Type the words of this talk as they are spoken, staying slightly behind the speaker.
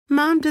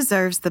Mom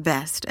deserves the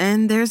best,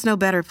 and there's no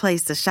better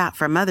place to shop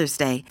for Mother's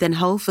Day than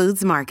Whole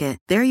Foods Market.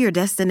 They're your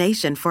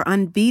destination for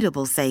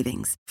unbeatable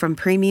savings, from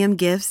premium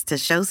gifts to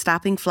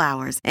show-stopping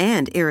flowers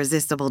and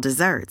irresistible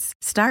desserts.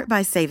 Start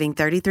by saving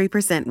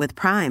 33% with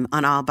Prime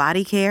on all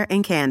body care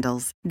and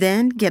candles.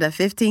 Then get a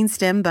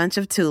 15-stem bunch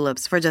of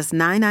tulips for just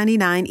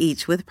 $9.99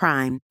 each with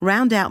Prime.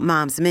 Round out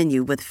Mom's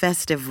menu with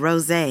festive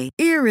rosé,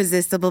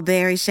 irresistible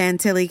berry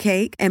chantilly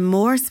cake, and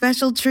more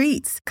special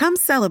treats. Come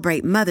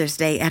celebrate Mother's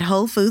Day at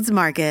Whole Foods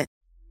Market.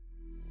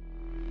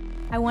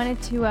 I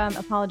wanted to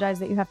apologize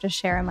that you have to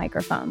share a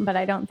microphone, but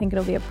I don't think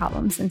it'll be a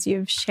problem since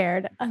you've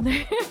shared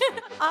other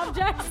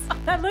objects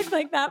that look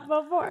like that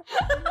before.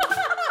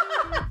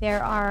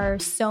 There are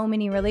so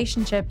many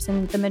relationships,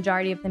 and the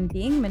majority of them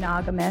being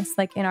monogamous,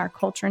 like in our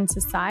culture and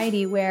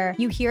society, where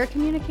you hear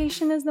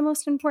communication is the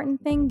most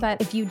important thing.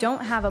 But if you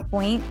don't have a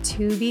point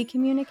to be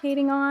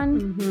communicating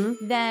on,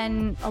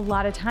 then a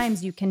lot of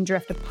times you can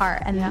drift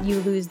apart and you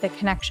lose the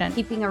connection.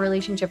 Keeping a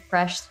relationship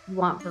fresh, you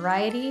want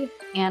variety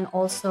and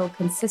also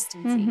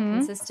consistency.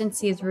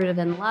 Consistency is rooted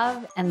in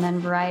love, and then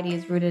variety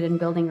is rooted in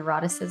building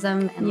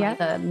eroticism and like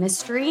the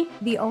mystery.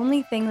 The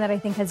only thing that I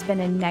think has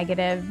been a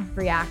negative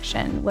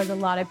reaction was a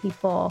lot of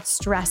people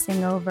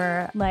stressing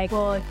over, like,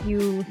 well, if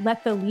you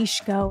let the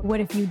leash go, what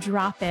if you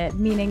drop it?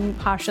 Meaning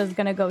Pasha's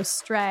gonna go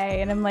stray.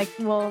 And I'm like,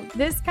 well,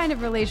 this kind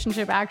of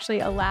relationship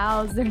actually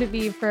allows there to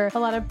be for a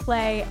lot of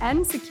play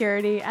and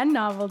security and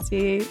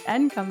novelty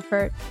and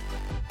comfort.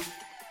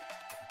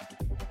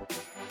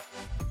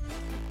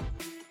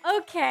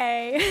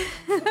 Okay,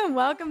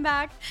 welcome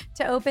back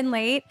to Open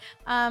Late.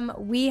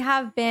 We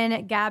have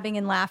been gabbing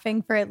and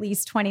laughing for at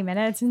least 20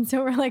 minutes. And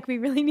so we're like, we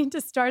really need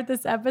to start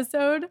this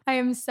episode. I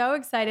am so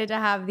excited to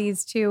have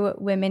these two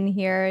women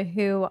here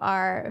who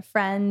are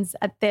friends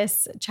at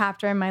this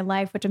chapter in my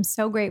life, which I'm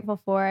so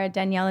grateful for,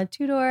 Daniela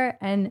Tudor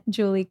and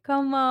Julie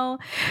Comeau,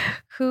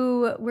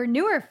 who were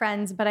newer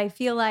friends, but I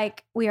feel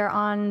like we are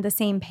on the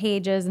same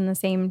pages and the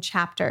same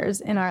chapters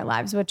in our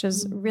lives, which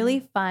is really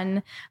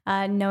fun,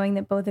 knowing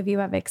that both of you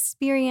have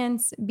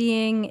experience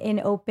being in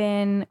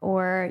open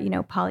or,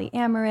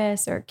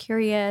 polyamorous or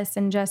curious,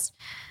 and just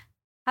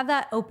have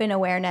that open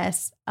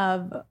awareness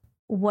of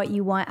what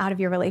you want out of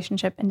your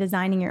relationship and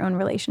designing your own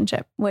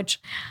relationship, which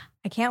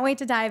I can't wait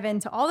to dive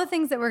into all the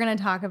things that we're going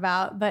to talk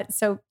about. But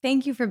so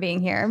thank you for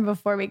being here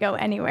before we go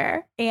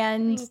anywhere.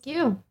 And thank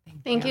you.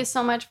 Thank you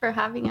so much for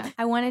having us.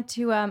 I wanted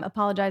to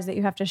apologize that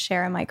you have to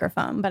share a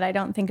microphone, but I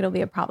don't think it'll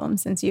be a problem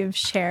since you've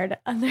shared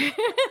other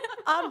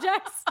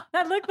objects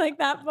that look like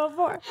that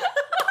before.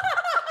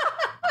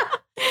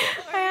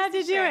 I had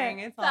to do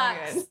it. It's all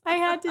good. I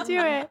had to do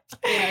it.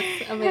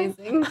 Yes,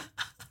 amazing.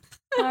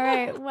 All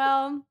right.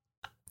 Well,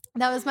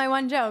 that was my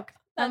one joke.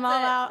 I'm all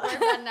out. We're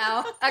done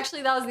now.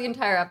 Actually, that was the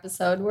entire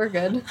episode. We're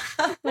good.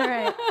 All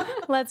right,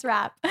 let's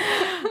wrap.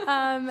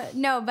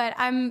 No, but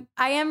I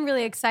am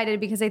really excited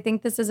because I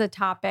think this is a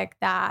topic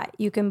that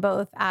you can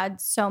both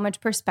add so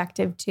much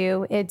perspective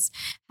to. It's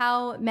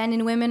how men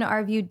and women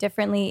are viewed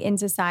differently in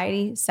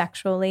society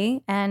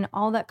sexually, and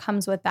all that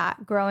comes with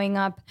that. Growing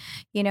up,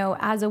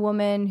 as a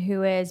woman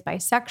who is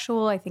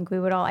bisexual, I think we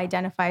would all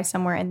identify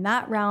somewhere in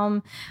that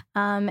realm,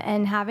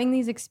 and having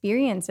these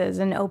experiences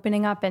and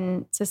opening up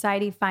in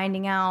society,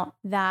 finding out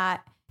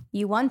that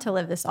you want to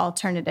live this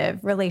alternative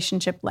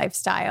relationship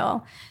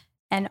lifestyle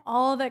and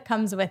all that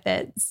comes with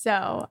it.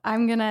 So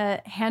I'm going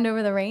to hand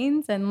over the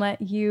reins and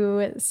let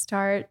you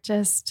start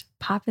just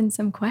popping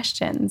some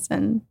questions,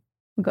 and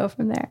we'll go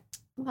from there.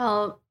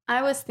 Well,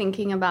 I was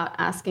thinking about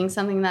asking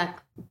something that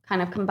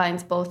kind of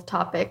combines both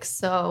topics.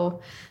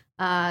 So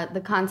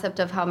the concept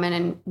of how men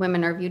and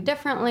women are viewed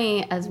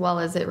differently, as well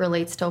as it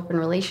relates to open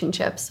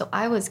relationships. So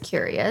I was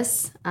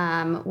curious,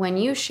 when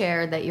you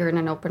share that you're in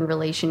an open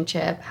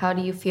relationship, how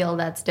do you feel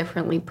that's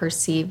differently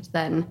perceived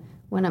than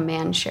when a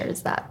man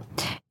shares that?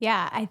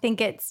 Yeah, I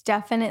think it's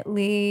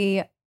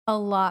definitely a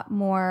lot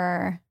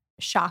more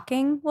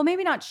shocking. Well,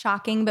 maybe not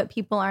shocking, but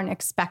people aren't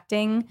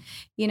expecting,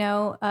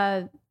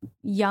 a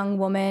young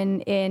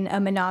woman in a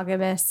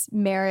monogamous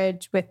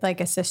marriage with like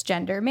a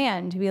cisgender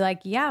man to be like,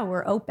 yeah,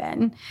 we're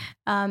open,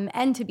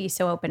 and to be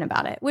so open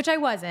about it, which I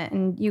wasn't.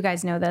 And you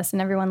guys know this,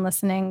 and everyone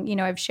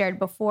listening, I've shared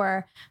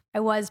before,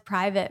 I was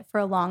private for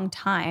a long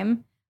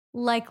time,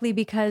 likely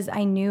because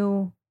I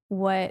knew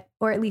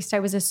or at least I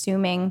was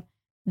assuming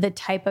the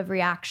type of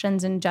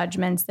reactions and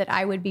judgments that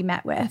I would be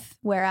met with.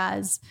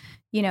 Whereas,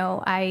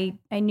 I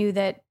knew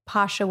that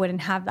Pasha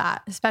wouldn't have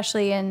that,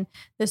 especially in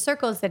the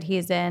circles that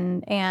he's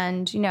in.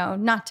 And,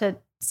 not to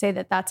say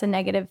that that's a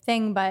negative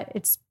thing, but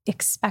it's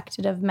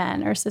expected of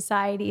men, or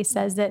society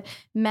says that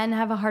men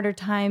have a harder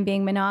time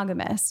being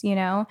monogamous,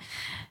 and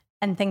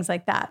things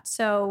like that.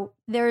 So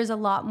there is a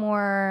lot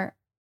more,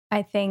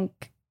 I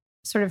think,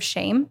 sort of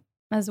shame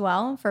as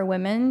well for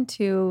women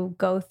to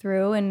go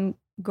through and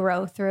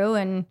grow through,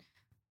 and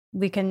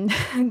we can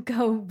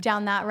go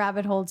down that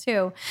rabbit hole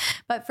too.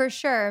 But for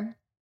sure,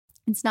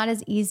 it's not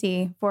as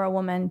easy for a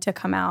woman to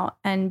come out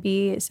and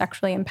be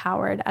sexually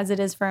empowered as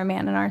it is for a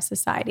man in our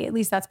society. At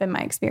least that's been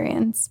my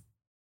experience.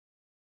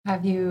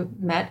 Have you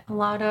met a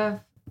lot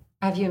of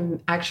Have you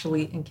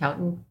actually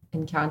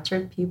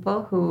encountered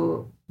people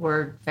who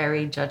were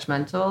very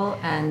judgmental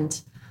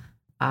and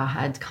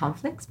had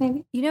conflicts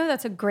maybe?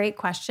 That's a great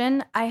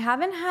question. I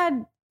haven't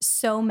had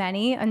so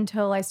many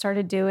until I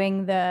started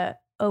doing the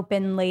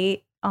Open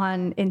Late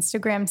on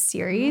Instagram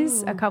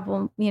series a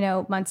couple,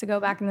 months ago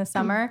back in the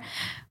summer,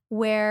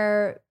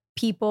 where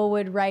people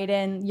would write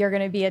in, "You're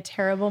going to be a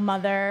terrible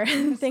mother,"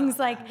 and things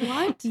like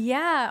what?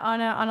 Yeah,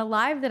 on a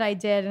live that I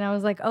did, and I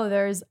was like, "Oh,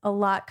 there's a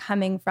lot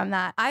coming from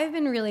that." I've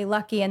been really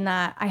lucky in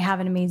that I have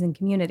an amazing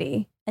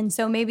community, and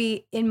so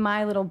maybe in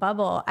my little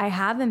bubble, I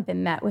haven't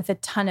been met with a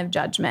ton of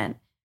judgment,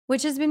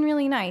 which has been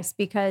really nice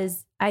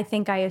because I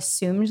think I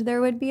assumed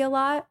there would be a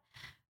lot.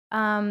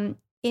 In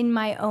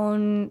my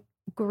own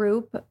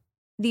group,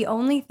 the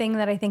only thing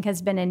that I think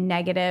has been a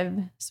negative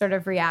sort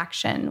of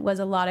reaction was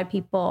a lot of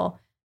people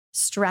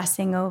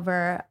stressing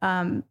over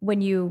when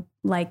you,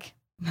 like,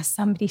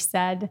 somebody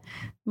said,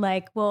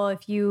 like, well,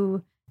 if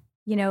you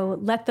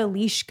let the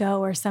leash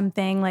go or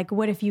something, like,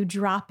 what if you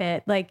drop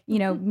it? Like,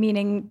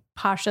 meaning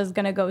Pasha's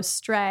going to go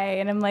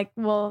stray. And I'm like,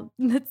 well,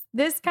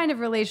 this kind of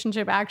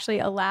relationship actually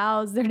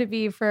allows there to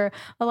be for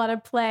a lot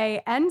of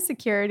play and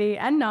security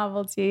and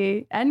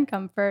novelty and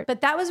comfort.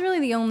 But that was really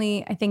the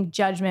only, I think,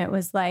 judgment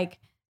was like,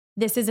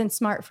 this isn't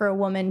smart for a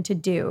woman to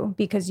do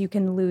because you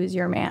can lose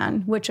your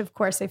man, which of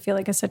course I feel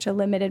like is such a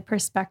limited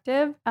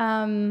perspective.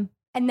 And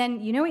then,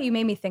 what you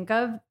made me think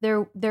of?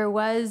 There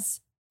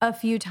was a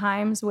few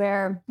times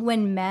where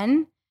when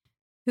men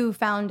who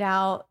found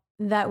out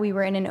that we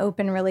were in an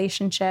open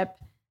relationship,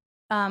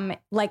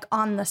 like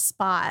on the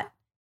spot,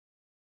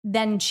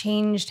 then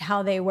changed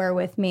how they were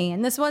with me.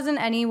 And this wasn't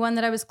anyone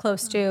that I was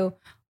close to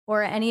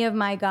or any of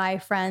my guy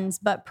friends,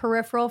 but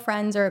peripheral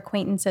friends or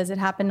acquaintances. It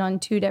happened on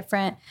 2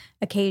 different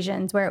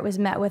occasions where it was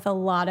met with a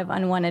lot of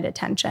unwanted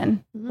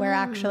attention, where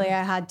actually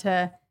I had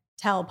to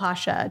tell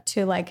Pasha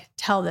to, like,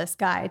 tell this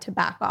guy to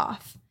back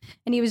off.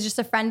 And he was just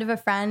a friend of a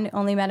friend,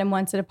 only met him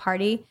once at a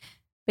party,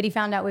 but he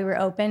found out we were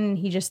open and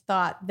he just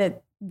thought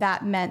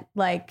that meant,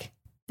 like,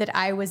 that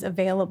I was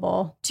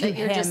available to him.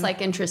 You're just,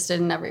 like,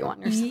 interested in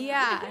everyone or something.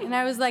 Yeah. And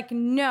I was like,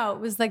 no, it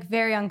was, like,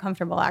 very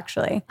uncomfortable,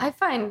 actually. I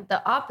find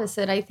the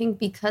opposite. I think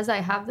because I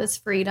have this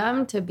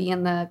freedom to be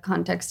in the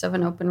context of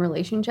an open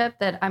relationship,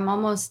 that I'm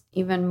almost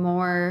even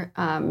more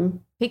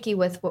picky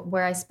with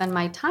where I spend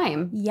my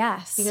time.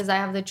 Yes. Because I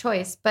have the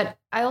choice. But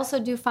I also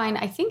do find,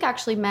 I think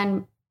actually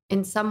men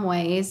in some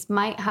ways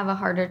might have a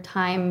harder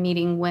time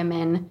meeting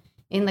women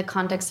in the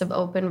context of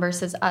open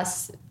versus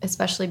us,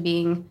 especially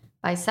being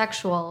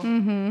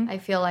bisexual. I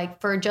feel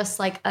like for just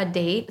like a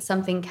date,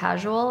 something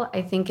casual,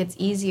 I think it's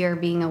easier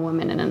being a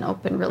woman in an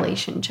open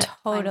relationship.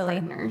 Totally.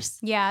 Partners.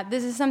 Yeah,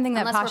 this is something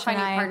that Unless we're Pasha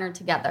finding and a partner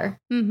together.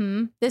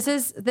 This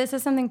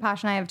is something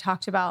Pasha and I have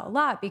talked about a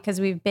lot because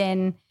we've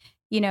been,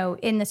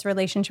 in this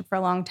relationship for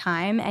a long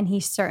time, and he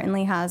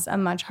certainly has a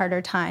much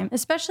harder time,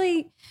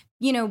 especially,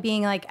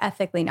 being like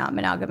ethically not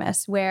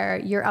monogamous, where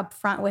you're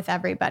upfront with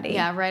everybody.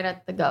 Yeah, right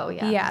at the go.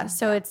 Yeah. Yeah.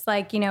 So it's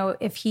like,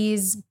 if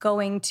he's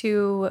going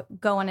to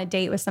go on a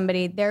date with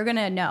somebody, they're going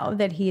to know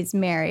that he's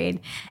married.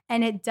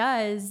 And it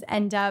does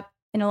end up,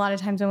 in a lot of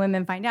times when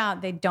women find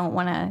out, they don't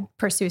want to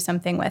pursue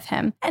something with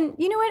him. And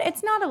you know what?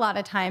 It's not a lot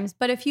of times,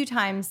 but a few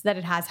times that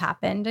it has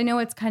happened. I know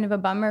it's kind of a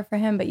bummer for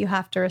him, but you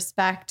have to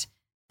respect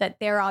that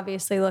they're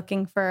obviously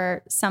looking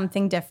for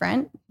something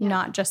different,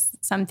 not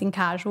just something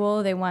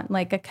casual. They want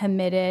like a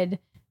committed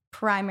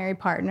primary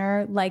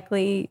partner.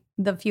 Likely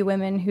the few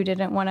women who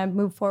didn't want to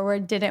move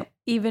forward didn't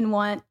even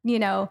want,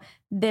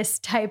 this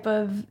type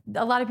of,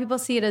 a lot of people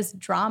see it as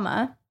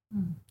drama,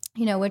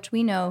 which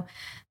we know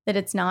that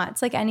it's not.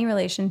 It's like any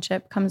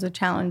relationship comes with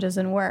challenges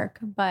and work,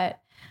 but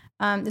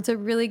it's a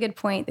really good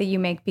point that you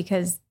make,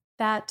 because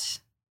that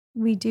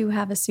we do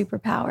have a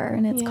superpower,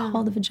 and it's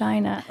called a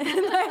vagina.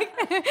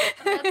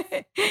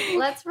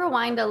 Let's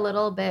rewind a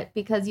little bit,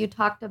 because you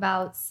talked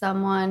about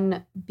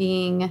someone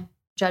being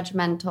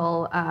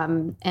judgmental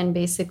and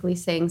basically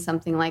saying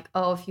something like,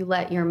 oh, if you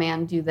let your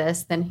man do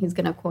this, then he's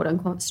going to quote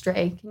unquote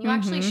stray. Can you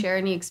actually share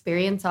any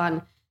experience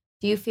on,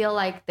 do you feel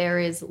like there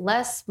is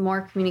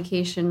more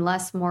communication,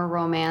 more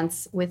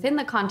romance within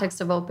the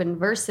context of open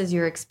versus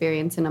your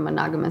experience in a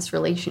monogamous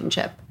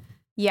relationship?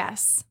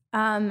 Yes.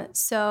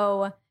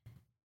 So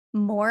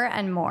more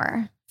and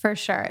more, for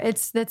sure.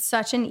 That's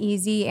such an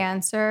easy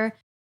answer.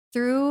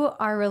 Through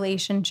our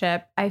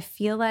relationship, I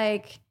feel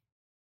like,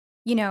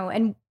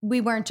 and we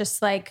weren't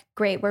just like,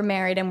 great, we're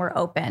married and we're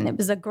open. It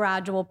was a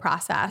gradual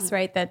process,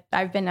 right? That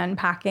I've been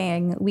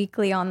unpacking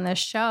weekly on this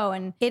show.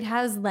 And it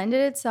has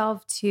lended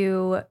itself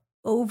to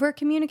over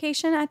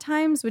communication at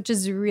times, which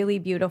is really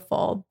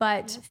beautiful.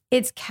 But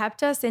it's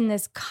kept us in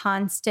this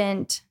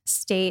constant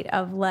state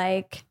of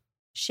like,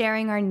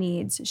 sharing our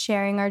needs,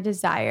 sharing our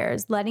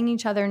desires, letting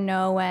each other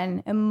know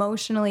when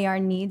emotionally our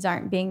needs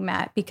aren't being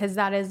met, because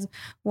that is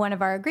one of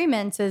our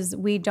agreements, is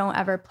we don't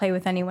ever play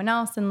with anyone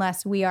else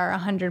unless we are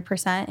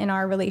 100% in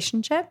our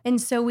relationship. And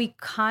so we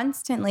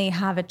constantly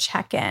have a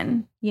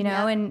check-in,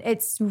 and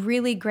it's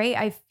really great.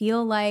 I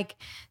feel like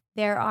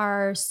there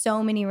are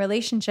so many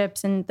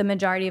relationships, and the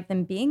majority of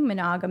them being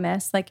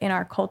monogamous, like in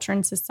our culture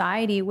and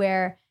society,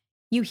 where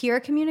you hear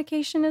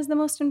communication is the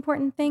most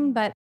important thing,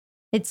 but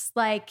it's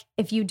like,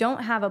 if you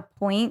don't have a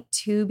point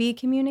to be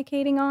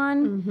communicating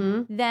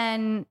on,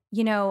 then,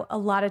 you know, a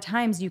lot of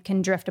times you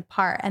can drift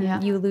apart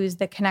and you lose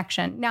the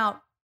connection.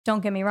 Now,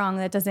 don't get me wrong.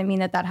 That doesn't mean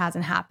that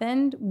hasn't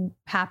happened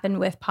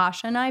with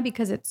Pasha and I,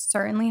 because it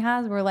certainly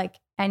has. We're like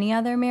any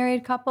other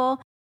married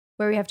couple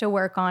where we have to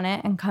work on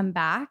it and come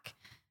back.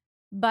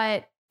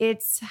 But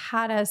it's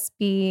had us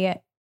be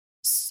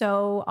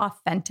so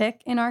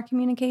authentic in our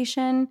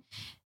communication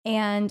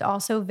and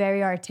also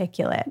very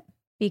articulate,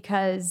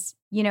 because,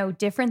 you know,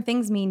 different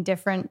things mean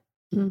different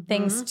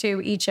things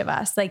to each of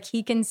us. Like,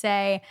 he can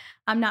say,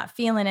 I'm not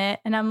feeling it.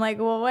 And I'm like,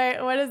 well,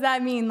 wait, what does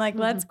that mean? Like,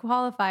 let's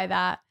qualify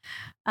that.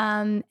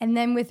 And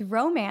then with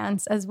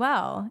romance as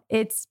well,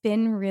 it's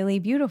been really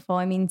beautiful.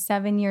 I mean,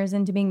 7 years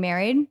into being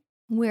married,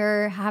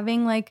 we're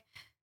having like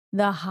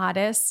the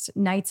hottest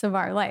nights of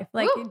our life.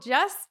 Like,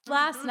 just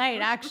last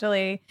night,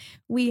 actually,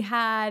 we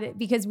have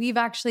been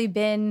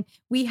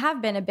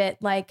a bit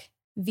like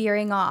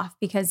veering off,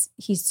 because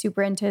he's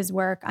super into his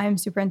work. I'm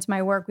super into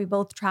my work. We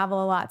both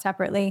travel a lot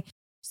separately.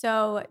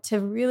 So to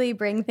really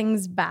bring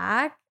things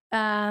back,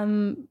 let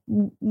me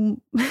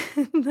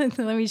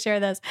share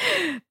this.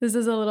 This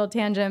is a little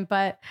tangent,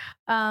 but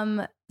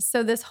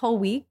so this whole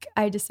week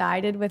I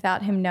decided,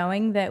 without him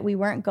knowing, that we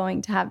weren't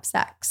going to have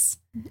sex,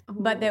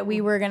 but that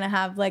we were going to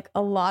have like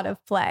a lot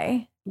of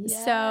play.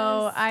 Yes.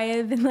 So I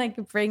have been like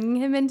bringing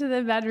him into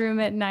the bedroom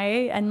at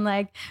night and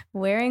like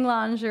wearing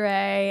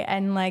lingerie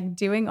and like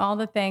doing all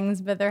the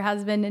things, but there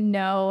has been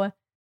no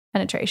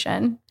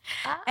penetration.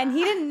 And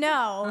he didn't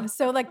know.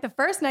 So like the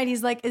first night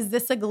he's like, is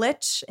this a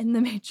glitch in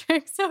the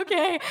Matrix?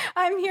 Okay,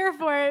 I'm here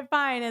for it.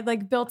 Fine. It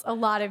like built a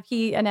lot of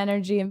heat and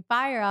energy and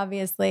fire,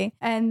 obviously.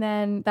 And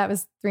then that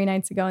was 3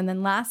 nights ago. And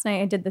then last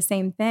night I did the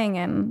same thing.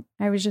 And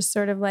I was just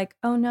sort of like,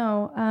 oh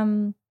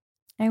no,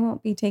 I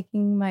won't be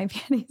taking my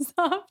panties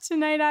off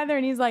tonight either.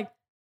 And he's like,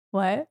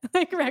 what?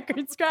 Like,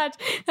 record scratch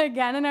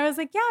again. And I was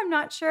like, yeah, I'm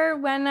not sure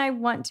when I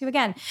want to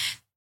again.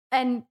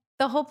 And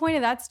the whole point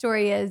of that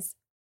story is,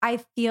 I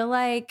feel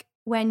like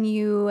when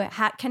you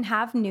can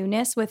have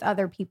newness with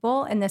other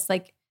people in this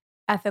like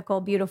ethical,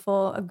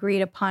 beautiful,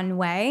 agreed upon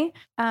way,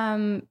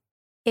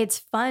 it's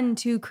fun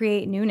to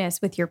create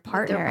newness with your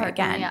partner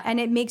again. Yeah. And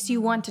it makes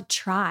you want to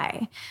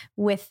try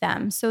with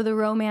them. So the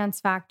romance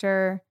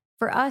factor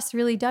for us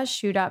really does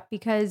shoot up,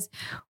 because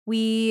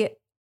we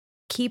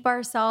keep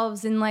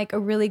ourselves in like a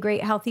really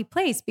great, healthy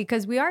place,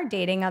 because we are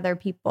dating other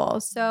people.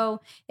 So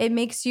it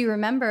makes you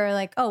remember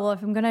like, oh, well,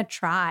 if I'm going to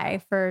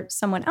try for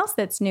someone else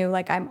that's new,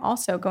 like I'm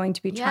also going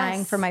to be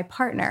trying for my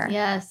partner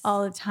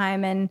all the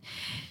time. And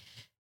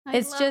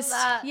it's just,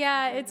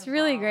 it's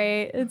really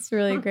great. It's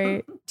really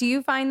great. Do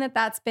you find that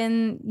that's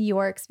been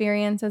your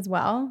experience as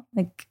well?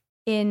 Like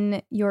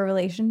in your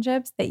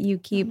relationships, that you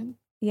keep,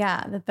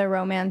 that the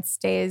romance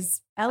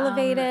stays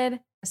elevated?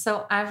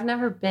 So I've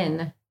never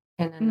been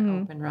in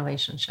an open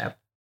relationship.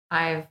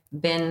 I've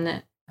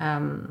been,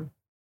 I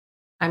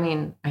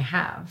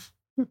have.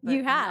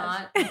 You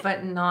have.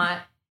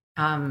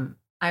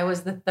 I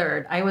was the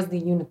third. I was the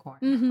unicorn.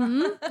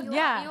 You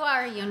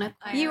are a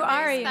unicorn. You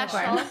are a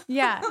unicorn.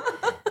 Yeah.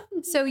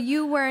 So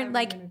you weren't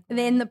like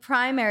in the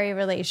primary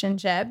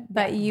relationship,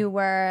 but you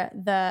were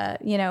the,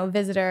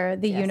 visitor,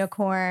 the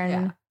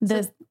unicorn,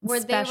 the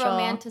were special.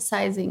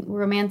 They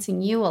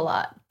romancing you a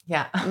lot?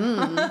 Yeah.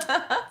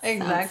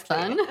 Exactly.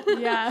 Fun.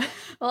 Yeah.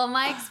 Well,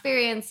 my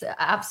experience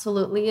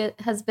absolutely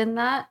has been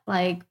that,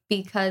 like,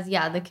 because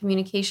the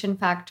communication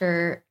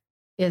factor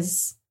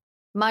is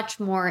much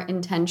more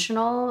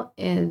intentional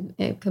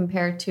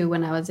compared to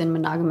when I was in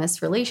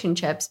monogamous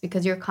relationships,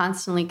 because you're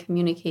constantly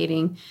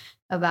communicating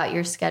about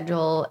your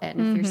schedule and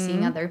if you're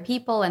seeing other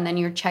people, and then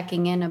you're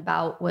checking in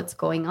about what's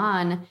going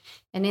on.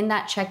 And in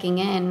that checking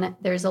in,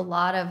 there's a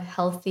lot of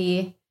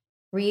healthy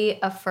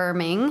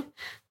reaffirming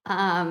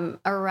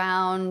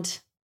around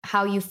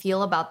how you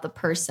feel about the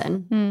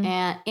person,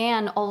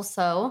 and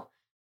also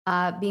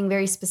being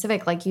very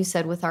specific, like you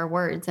said, with our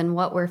words and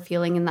what we're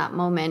feeling in that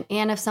moment.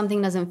 And if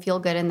something doesn't feel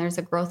good and there's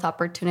a growth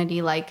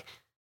opportunity, like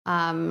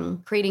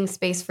creating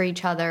space for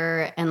each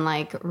other and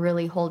like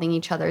really holding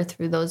each other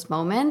through those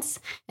moments.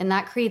 And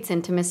that creates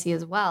intimacy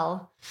as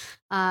well.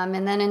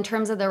 And then in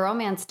terms of the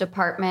romance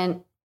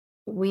department,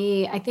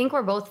 I think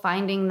we're both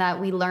finding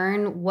that we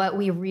learn what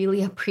we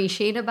really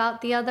appreciate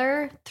about the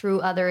other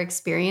through other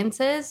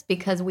experiences,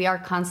 because we are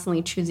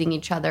constantly choosing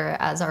each other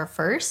as our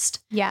first.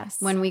 Yes.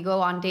 When we go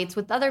on dates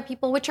with other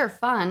people, which are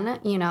fun,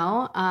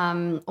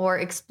 or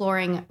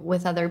exploring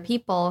with other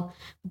people,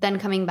 then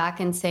coming back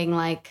and saying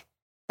like,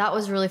 that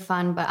was really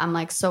fun, but I'm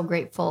like so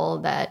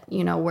grateful that,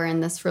 we're in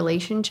this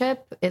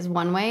relationship, is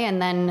one way.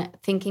 And then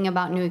thinking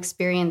about new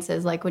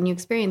experiences, like when you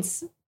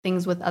experience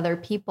things with other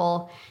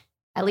people,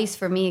 at least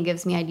for me, it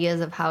gives me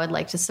ideas of how I'd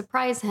like to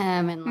surprise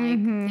him and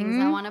like things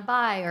I want to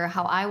buy, or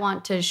how I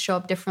want to show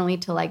up differently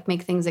to like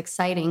make things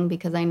exciting,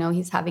 because I know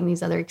he's having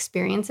these other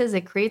experiences.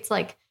 It creates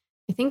like,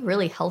 I think,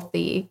 really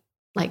healthy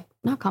like,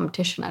 not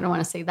competition, I don't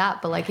want to say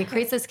that, but like it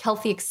creates this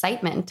healthy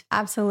excitement.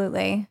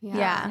 Absolutely. Yeah.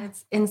 Yeah.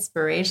 It's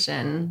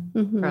inspiration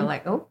for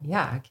like, oh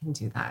yeah, I can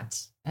do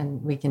that.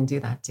 And we can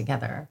do that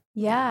together.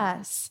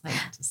 Yes. Like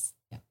just,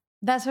 yeah.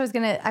 That's what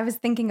I was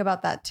thinking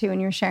about that too.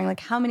 And you're sharing like,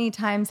 how many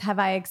times have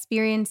I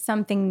experienced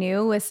something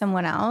new with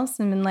someone else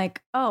and been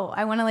like, oh,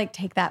 I want to like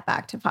take that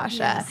back to Pasha,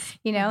 Yes.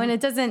 you know, and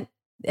it doesn't,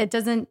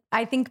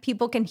 I think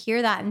people can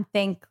hear that and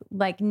think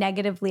like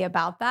negatively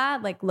about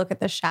that. Like look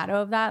at the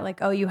shadow of that.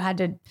 Like, oh, you had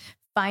to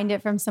find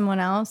it from someone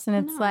else. And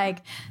it's No. like,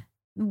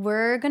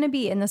 we're going to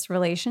be in this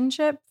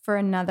relationship for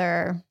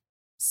another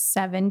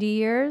 70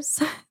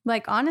 years,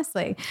 like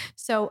honestly.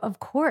 So of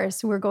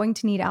course we're going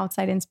to need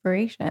outside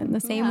inspiration the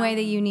same way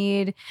that you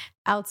need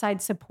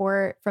outside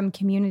support from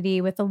community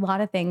with a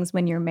lot of things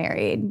when you're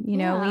married, you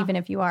know, even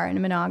if you are in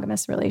a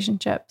monogamous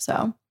relationship.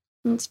 So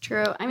it's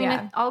true. I mean,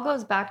 it all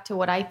goes back to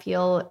what I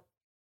feel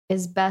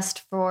is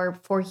best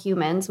for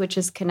humans, which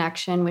is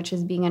connection, which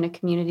is being in a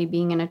community,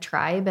 being in a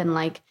tribe. And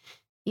like,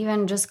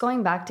 even just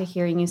going back to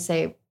hearing you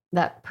say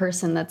that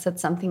person that said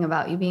something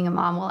about you being a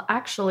mom. Well,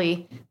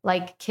 actually,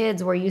 like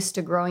kids were used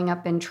to growing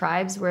up in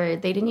tribes where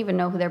they didn't even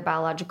know who their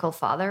biological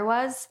father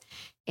was.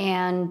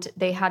 And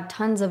they had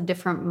tons of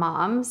different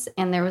moms,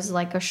 and there was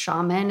like a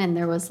shaman, and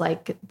there was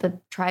like the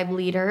tribe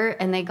leader,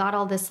 and they got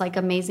all this like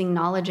amazing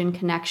knowledge and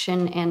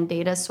connection and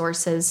data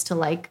sources to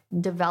like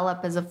develop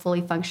as a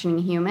fully functioning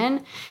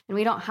human. And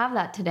we don't have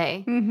that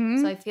today.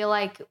 So I feel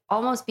like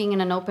almost being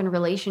in an open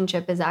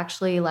relationship is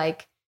actually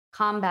like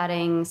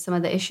combating some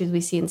of the issues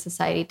we see in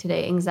society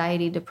today: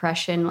 anxiety,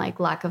 depression, like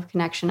lack of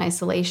connection,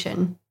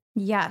 isolation.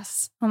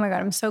 Yes. Oh my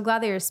God. I'm so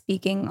glad that you're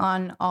speaking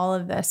on all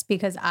of this,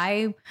 because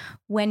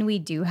when we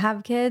do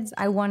have kids,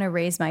 I want to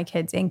raise my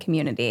kids in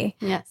community.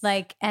 Yes.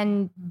 Like,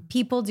 and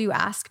people do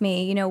ask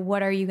me, you know,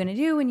 what are you going to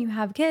do when you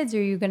have kids?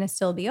 Are you going to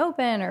still be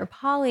open or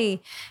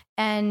poly?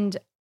 And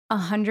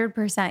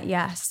 100%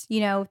 yes. You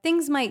know,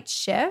 things might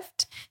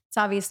shift. It's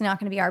obviously not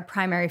going to be our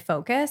primary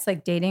focus,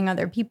 like dating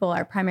other people.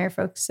 Our primary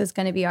focus is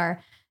going to be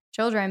our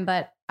children.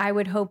 But I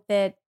would hope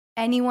that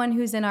anyone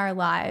who's in our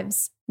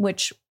lives,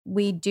 which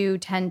we do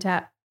tend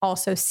to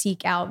also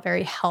seek out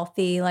very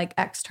healthy, like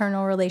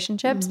external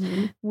relationships,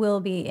 will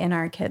be in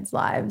our kids'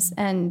 lives.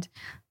 And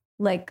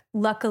like,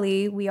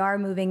 luckily we are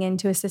moving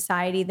into a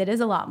society that is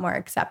a lot more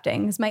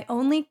accepting. Because my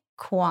only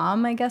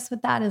qualm, I guess,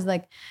 with that is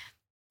like,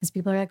 because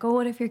people are like, oh,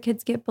 what if your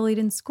kids get bullied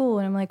in school?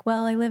 And I'm like,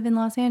 well, I live in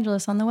Los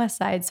Angeles on the West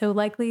Side. So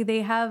likely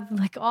they have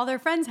like all their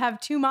friends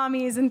have 2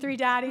 mommies and 3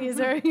 daddies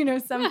or, you know,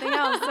 something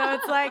else. So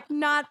it's like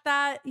not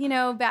that, you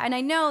know, bad. And I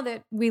know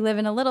that we live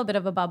in a little bit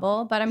of a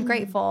bubble, but I'm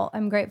grateful.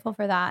 I'm grateful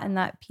for that. And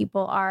that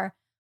people are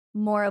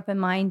more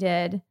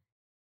open-minded,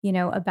 you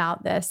know,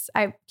 about this.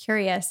 I'm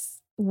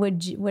curious,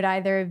 would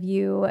either of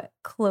you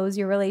close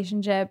your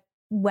relationship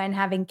when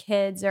having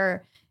kids,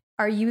 or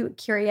are you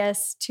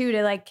curious too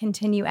to like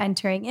continue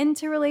entering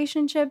into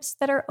relationships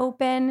that are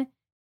open?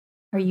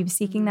 Are you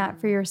seeking that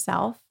for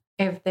yourself?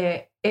 If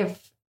the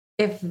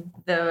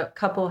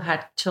couple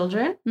had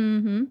children,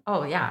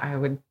 oh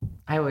yeah,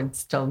 I would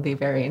still be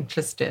very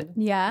interested.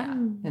 Yeah.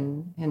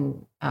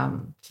 In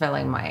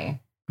fulfilling my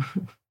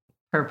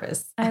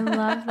purpose. I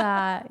love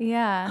that.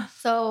 Yeah.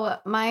 So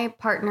my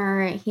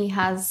partner, he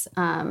has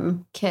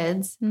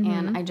kids,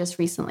 and I just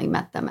recently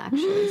met them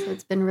actually. So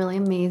it's been really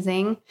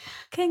amazing.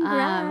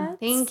 Congrats.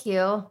 Thank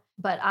you.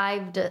 But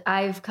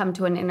I've come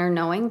to an inner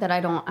knowing that I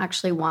don't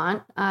actually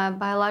want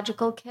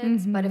biological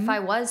kids. But if I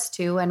was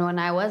to, and when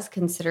I was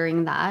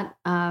considering that,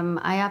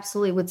 I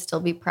absolutely would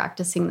still be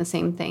practicing the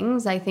same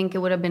things. I think it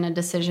would have been a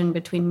decision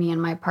between me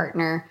and my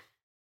partner.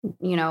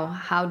 You know,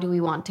 how do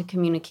we want to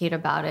communicate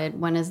about it?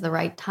 When is the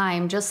right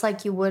time? Just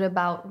like you would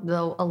about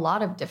a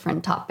lot of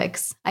different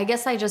topics. I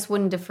guess I just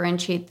wouldn't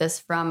differentiate this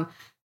from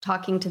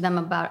talking to them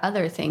about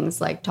other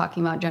things, like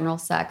talking about general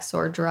sex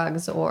or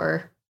drugs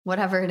or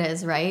whatever it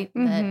is, right?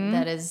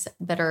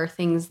 That are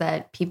things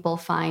that people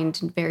find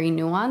very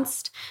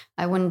nuanced.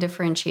 I wouldn't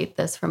differentiate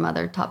this from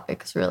other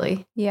topics,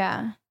 really.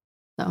 Yeah.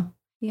 So,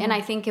 and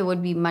I think it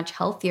would be much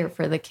healthier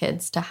for the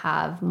kids to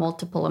have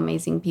multiple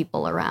amazing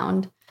people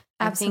around.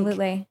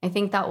 Absolutely. I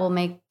think that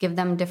will give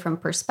them different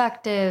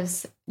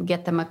perspectives,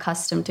 get them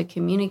accustomed to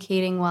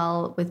communicating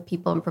well with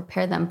people, and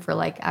prepare them for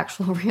like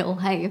actual real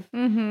life.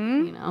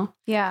 You know?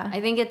 Yeah. I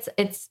think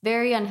it's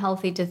very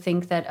unhealthy to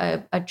think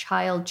that a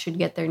child should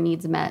get their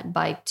needs met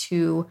by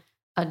 2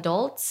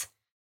 adults.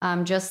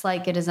 Just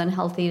like it is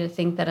unhealthy to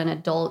think that an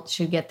adult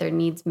should get their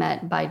needs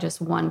met by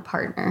just one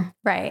partner.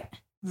 Right.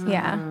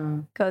 Yeah.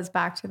 Goes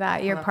back to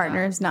that. Your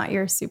partner is not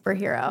your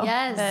superhero.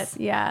 Yes.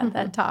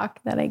 That talk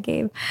that I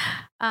gave.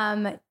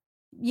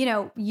 You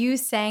know, you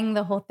sang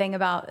the whole thing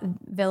about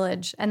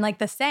village, and like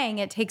the saying,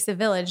 it takes a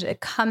village.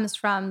 It comes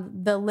from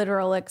the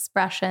literal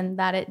expression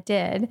that it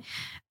did.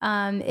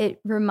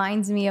 It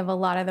reminds me of a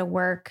lot of the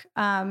work.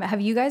 Have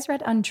you guys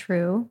read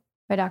Untrue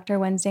by Dr.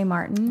 Wednesday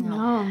Martin?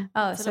 No.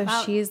 Oh, so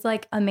she's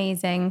like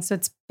amazing. So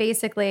it's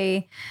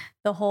basically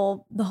the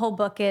whole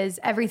book is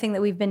everything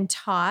that we've been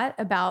taught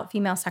about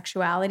female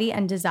sexuality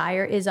and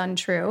desire is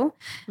untrue.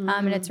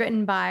 And it's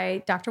written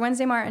by Dr.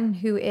 Wednesday Martin,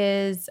 who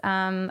is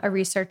a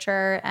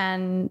researcher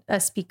and a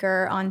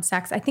speaker on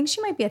sex. I think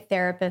she might be a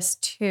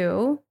therapist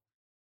too.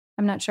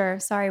 I'm not sure.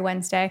 Sorry,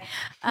 Wednesday.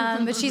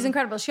 But she's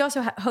incredible. She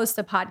also hosts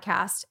a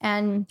podcast,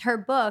 and her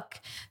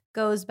book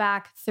goes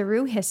back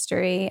through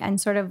history and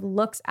sort of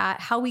looks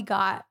at how we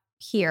got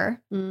here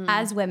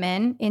as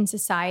women in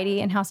society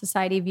and how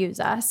society views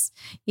us,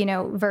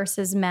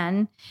 versus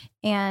men.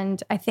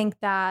 And I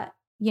think that,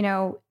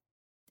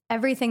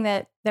 everything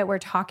that we're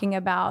talking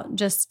about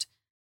just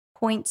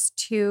points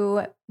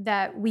to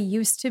that we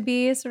used to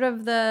be sort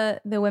of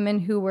the women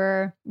who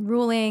were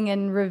ruling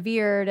and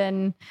revered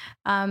and,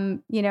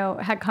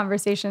 had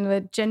conversation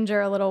with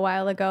Ginger a little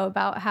while ago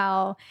about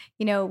how,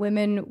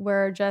 women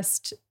were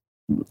just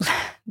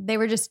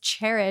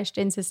cherished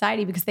in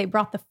society because they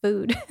brought the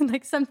food,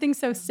 like something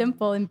so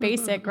simple and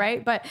basic,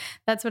 right? But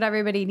that's what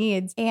everybody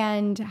needs.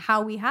 And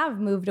how we have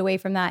moved away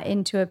from that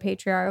into a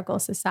patriarchal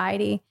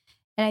society.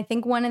 And I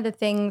think one of the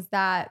things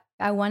that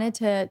I wanted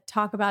to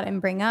talk about and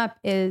bring up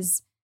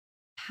is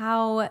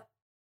how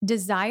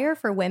desire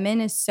for women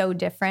is so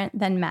different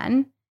than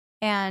men.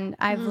 And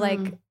I've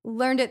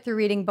learned it through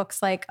reading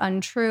books like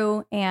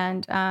Untrue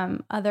and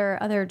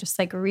other just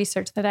like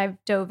research that I've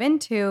dove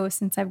into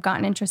since I've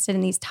gotten interested in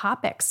these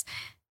topics.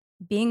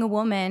 Being a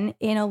woman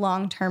in a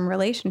long-term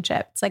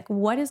relationship, it's like,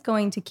 what is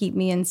going to keep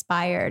me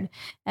inspired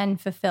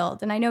and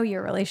fulfilled? And I know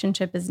your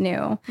relationship is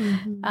new,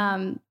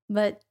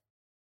 but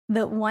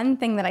the one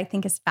thing that I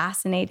think is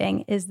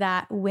fascinating is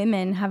that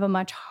women have a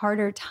much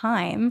harder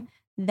time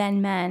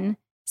than men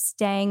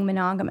staying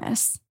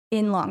monogamous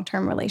in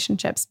long-term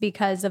relationships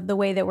because of the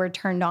way that we're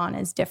turned on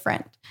is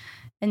different.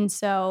 And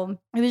so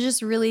it was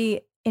just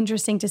really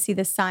interesting to see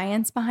the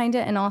science behind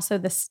it and also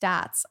the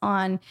stats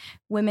on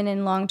women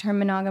in long-term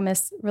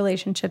monogamous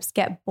relationships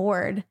get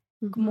bored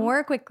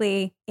more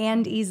quickly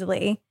and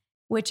easily,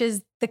 which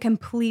is the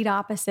complete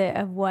opposite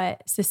of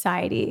what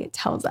society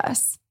tells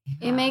us.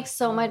 It makes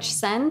so much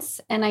sense.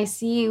 And I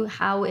see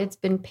how it's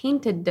been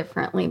painted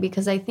differently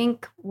because I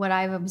think what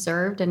I've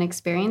observed and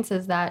experienced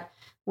is that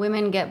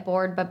women get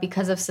bored, but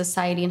because of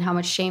society and how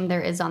much shame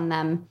there is on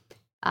them,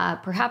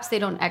 perhaps they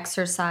don't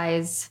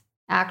exercise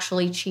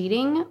actually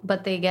cheating,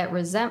 but they get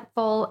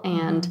resentful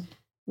and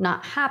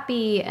not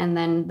happy. And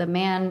then the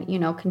man,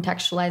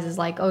 contextualizes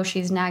like, oh,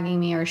 she's nagging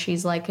me or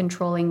she's like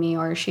controlling me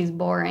or she's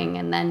boring.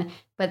 And then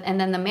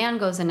the man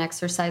goes and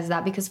exercises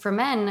that because for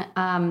men,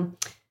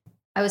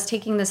 I was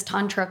taking this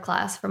Tantra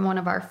class from one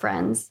of our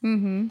friends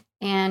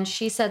and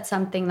she said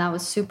something that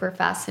was super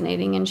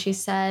fascinating. And she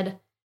said,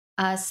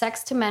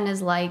 sex to men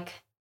is like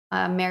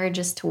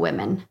marriages to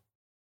women.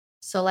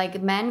 So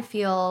like men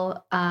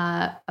feel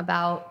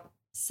about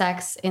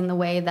sex in the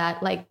way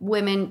that like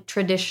women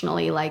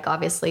traditionally, like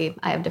obviously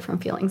I have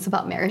different feelings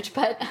about marriage,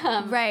 but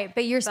right.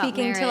 But you're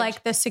speaking to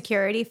like the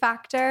security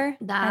factor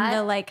and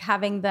the like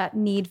having that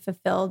need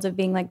fulfilled of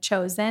being like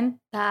chosen.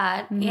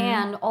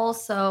 And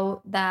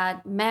also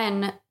that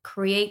men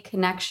create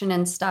connection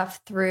and stuff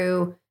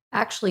through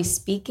actually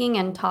speaking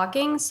and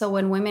talking. So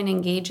when women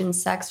engage in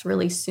sex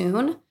really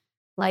soon,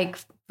 like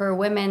for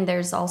women,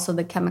 there's also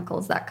the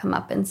chemicals that come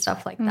up and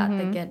stuff like that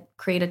that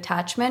create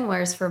attachment.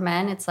 Whereas for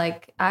men, it's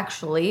like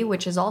actually,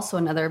 which is also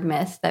another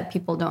myth that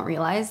people don't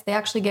realize, they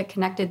actually get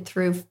connected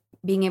through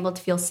being able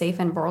to feel safe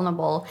and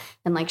vulnerable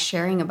and like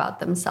sharing about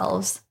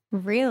themselves.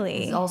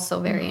 Really? It's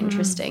also very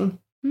interesting.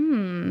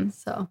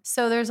 So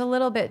there's a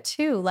little bit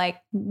too, like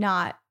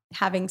not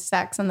having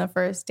sex on the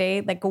first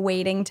date, like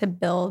waiting to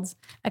build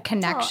a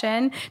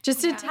connection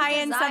just to tie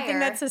in something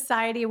that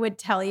society would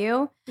tell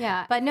you.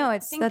 Yeah. But no, I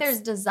think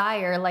there's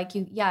desire. Like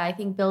I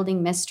think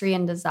building mystery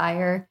and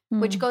desire,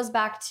 which goes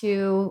back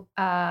to,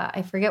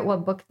 I forget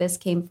what book this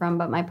came from,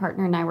 but my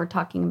partner and I were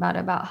talking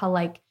about how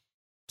like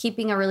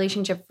keeping a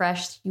relationship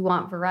fresh, you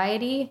want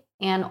variety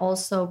and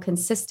also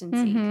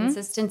consistency.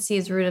 Consistency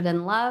is rooted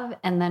in love.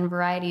 And then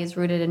variety is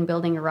rooted in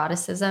building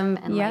eroticism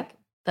and like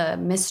the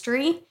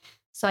mystery.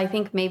 So I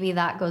think maybe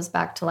that goes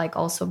back to like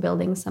also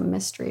building some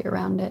mystery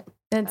around it.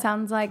 It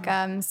sounds like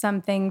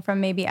something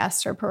from maybe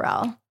Esther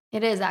Perel.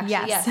 It is actually.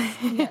 Yes.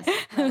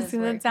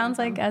 That sounds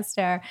like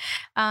Esther.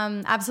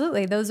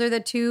 Absolutely. Those are the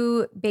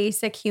two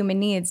basic human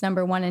needs,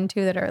 number 1 and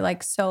 2, that are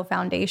like so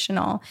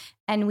foundational.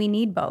 And we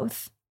need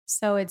both.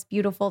 So it's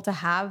beautiful to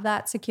have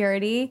that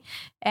security.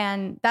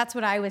 And that's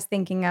what I was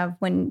thinking of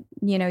when,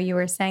 you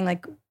were saying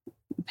like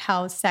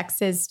how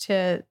sex is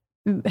to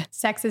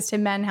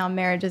men, how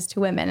marriage is to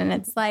women. And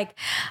it's like,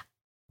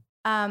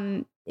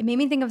 it made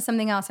me think of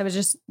something else. I was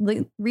just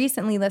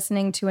recently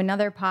listening to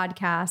another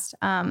podcast.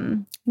 I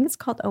think it's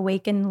called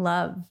Awaken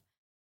Love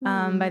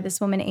by this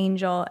woman,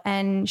 Angel.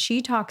 And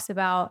she talks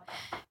about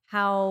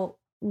how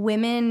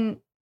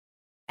women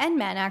and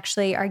men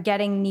actually are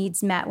getting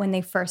needs met when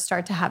they first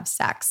start to have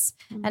sex.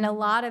 And a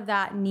lot of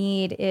that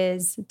need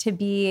is to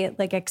be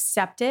like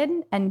accepted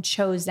and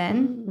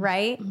chosen,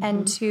 right?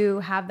 And to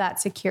have that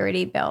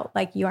security built,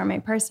 like you are my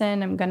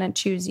person, I'm going to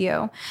choose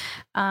you.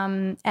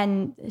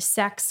 And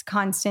sex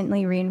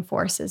constantly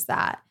reinforces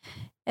that.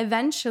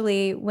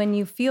 Eventually, when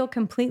you feel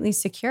completely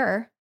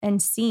secure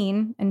and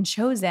seen and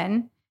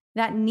chosen,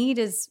 that need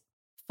is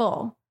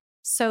full.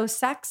 So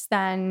sex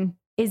then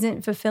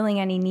isn't fulfilling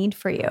any need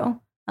for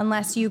you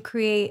unless you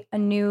create a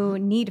new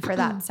need for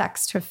that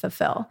sex to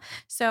fulfill.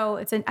 So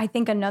it's, I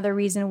think, another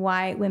reason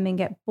why women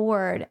get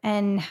bored,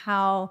 and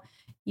how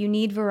you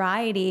need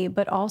variety,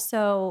 but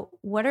also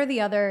what are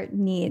the other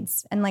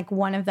needs? And like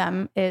one of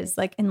them is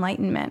like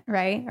enlightenment,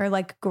 right? Or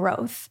like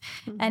growth.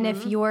 And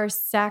if your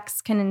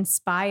sex can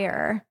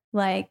inspire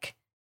like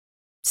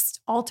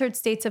altered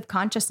states of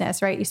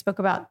consciousness, right? You spoke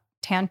about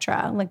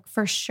Tantra, like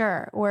for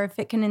sure. Or if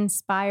it can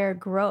inspire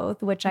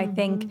growth, which I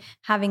think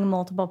having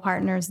multiple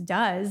partners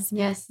does,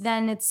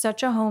 then it's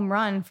such a home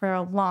run for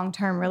a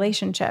long-term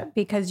relationship,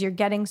 because you're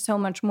getting so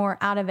much more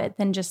out of it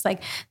than just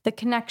like the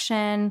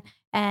connection.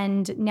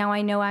 And now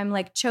I know I'm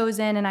like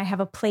chosen and I have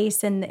a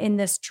place in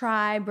this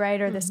tribe, right?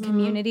 Or this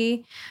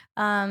community.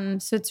 So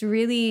it's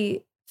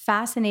really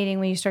fascinating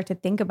when you start to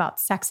think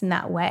about sex in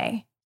that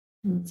way.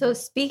 So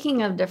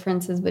speaking of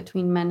differences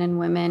between men and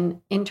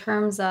women, in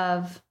terms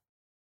of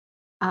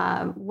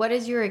what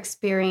is your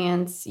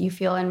experience, you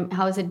feel, and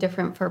how is it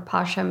different for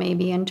Pasha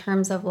maybe in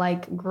terms of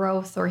like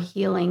growth or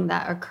healing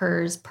that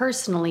occurs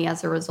personally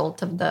as a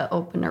result of the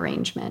open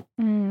arrangement?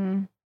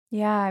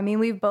 Yeah, I mean,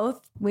 we've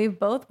both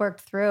worked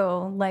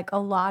through like a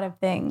lot of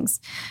things.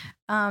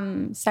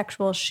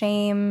 Sexual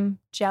shame,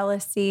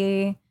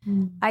 jealousy.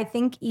 I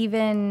think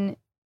even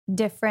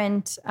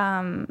different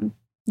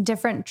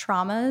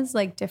traumas,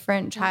 like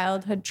different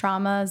childhood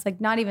traumas,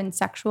 like not even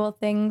sexual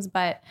things,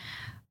 but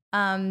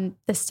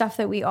the stuff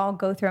that we all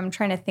go through. I'm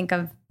trying to think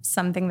of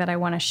something that I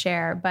want to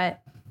share,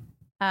 but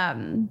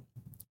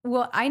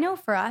well, I know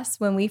for us,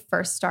 when we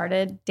first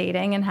started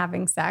dating and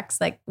having sex,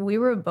 like we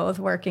were both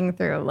working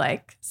through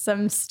like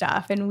some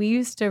stuff, and we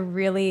used to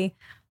really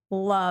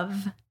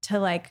love to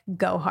like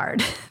go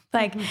hard.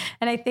 Like,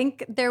 and I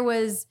think there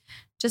was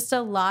just a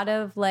lot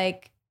of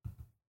like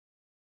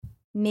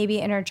maybe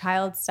inner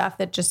child stuff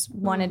that just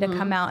wanted to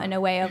come out in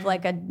a way of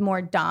like a more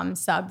dom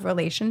sub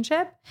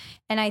relationship.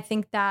 And I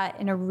think that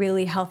in a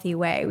really healthy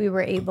way, we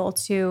were able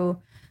to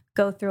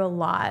go through a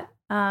lot.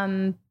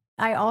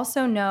 I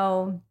also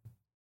know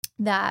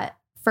that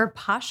for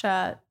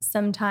Pasha,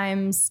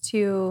 sometimes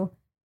to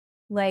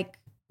like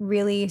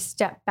really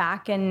step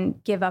back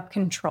and give up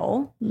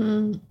control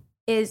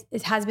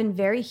it has been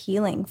very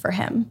healing for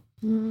him,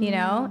 you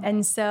know?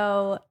 And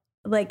so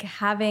like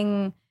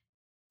having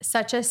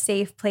such a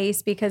safe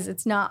place, because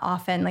it's not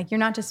often like you're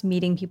not just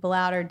meeting people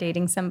out or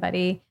dating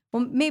somebody.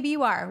 Well, maybe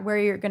you are, where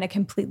you're going to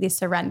completely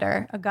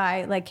surrender. A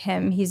guy like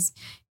him, he's,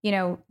 you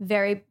know,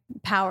 very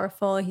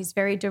powerful. He's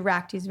very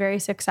direct. He's very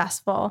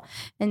successful.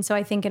 And so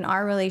I think in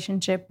our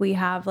relationship, we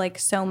have like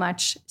so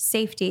much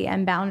safety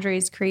and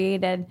boundaries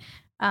created.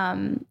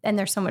 And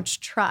there's so much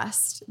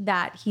trust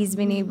that he's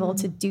been able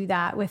to do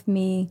that with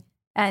me.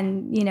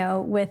 And, you know,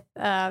 with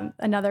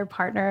another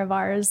partner of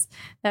ours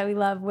that we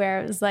love,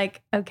 where it was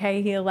like,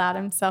 okay, he allowed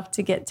himself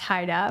to get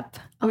tied up,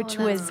 which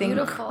was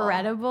beautiful.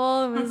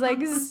 Incredible. It was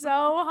like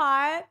so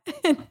hot.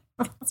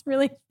 It's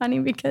really funny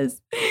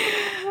because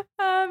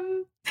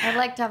I'd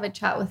like to have a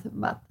chat with him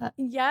about that.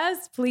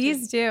 Yes,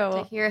 please do.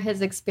 To hear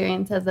his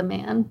experience as a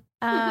man.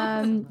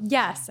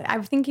 Yes,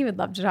 I think he would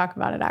love to talk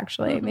about it,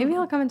 actually. Maybe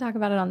he'll come and talk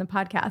about it on the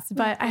podcast,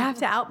 but I have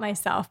to out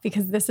myself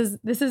because this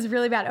is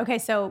really bad. Okay.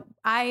 So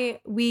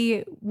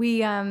we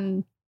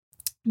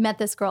met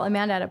this girl,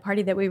 Amanda, at a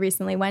party that we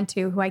recently went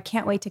to, who I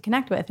can't wait to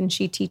connect with. And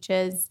she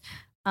teaches,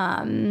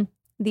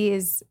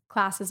 these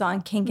classes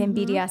on kink and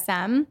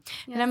BDSM.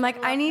 Yes, and I'm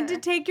like, I need to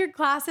take your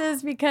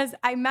classes because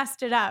I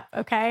messed it up.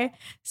 Okay.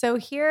 So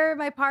here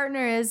my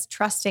partner is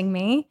trusting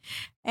me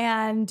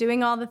and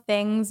doing all the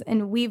things.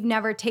 And we've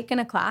never taken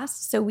a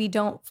class, so we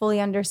don't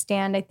fully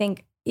understand, I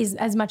think, is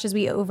as much as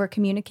we over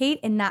communicate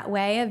in that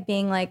way of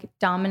being like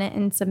dominant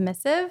and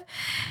submissive.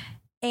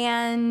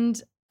 And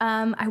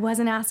I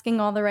wasn't asking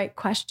all the right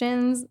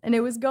questions, and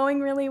it was going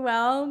really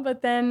well.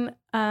 But then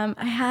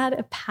I had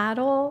a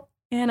paddle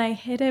and I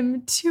hit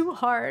him too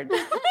hard.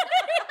 like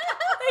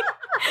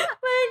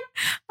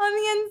on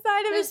the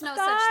inside of his thigh. There's no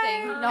such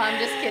thing. No, I'm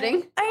just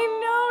kidding. I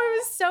know, it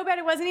was so bad.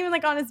 It wasn't even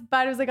like on his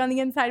butt. It was like on the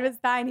inside of his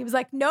thigh. And he was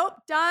like, nope,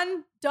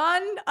 done,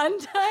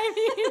 untie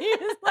me. He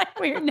was like,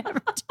 we're never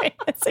doing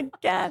this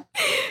again.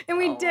 And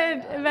we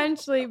did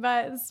eventually,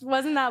 but it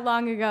wasn't that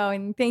long ago.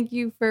 And thank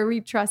you for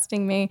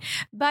retrusting me.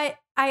 But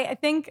I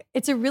think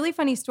it's a really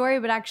funny story,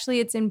 but actually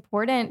it's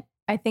important,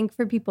 I think,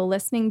 for people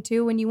listening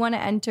too, when you want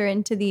to enter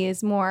into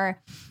these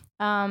more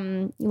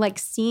like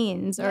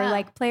scenes or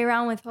like play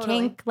around with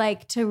kink,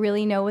 like to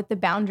really know what the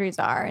boundaries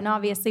are. And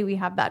obviously we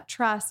have that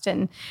trust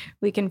and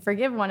we can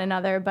forgive one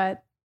another,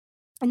 but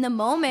in the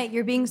moment,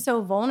 you're being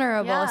so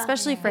vulnerable, Yeah,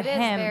 especially for it is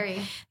him.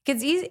 very.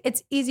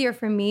 It's easier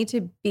for me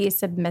to be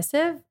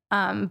submissive.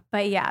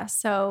 But yeah,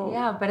 so.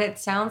 Yeah, but it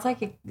sounds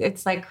like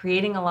it's like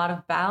creating a lot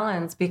of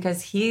balance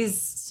because he's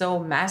so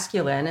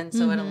masculine. And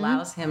so it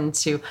allows him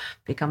to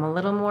become a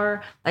little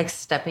more like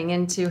stepping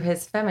into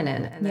his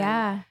feminine. And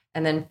then,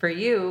 and then for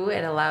you,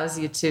 it allows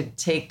you to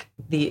take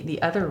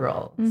the other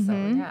role. So,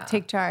 yeah.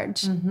 Take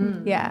charge.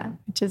 Yeah,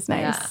 which is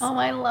nice. Yeah. Oh,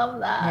 I love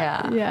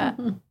that. Yeah.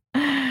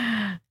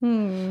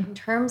 In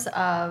terms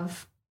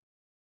of,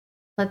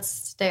 let's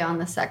stay on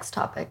the sex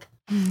topic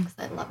because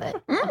I love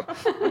it.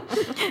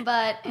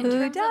 But in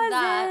terms of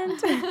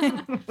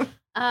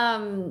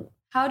that,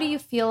 how do you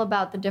feel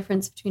about the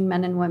difference between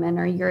men and women,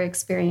 or your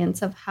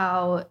experience of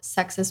how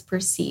sex is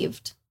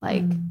perceived?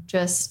 Like,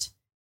 just,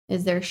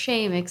 is there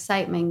shame,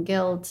 excitement,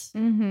 guilt?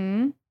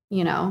 You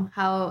know,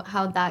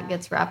 how that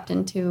gets wrapped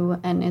into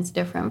and is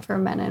different for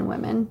men and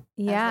women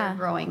as they're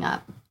growing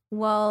up.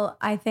 Well,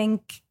 I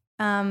think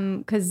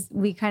because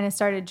we kind of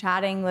started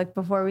chatting like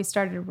before we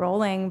started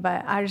rolling,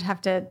 but I just have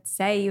to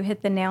say you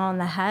hit the nail on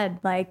the head.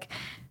 Like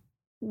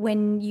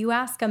when you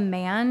ask a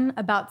man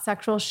about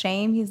sexual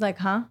shame, he's like,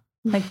 huh?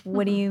 Like,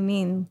 what do you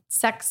mean?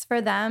 Sex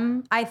for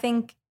them, I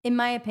think, in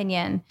my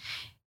opinion,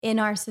 in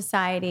our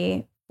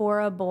society, for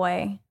a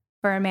boy,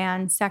 for a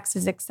man, sex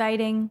is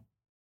exciting.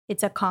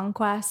 It's a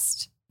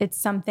conquest. It's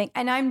something,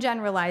 and I'm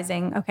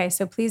generalizing. Okay,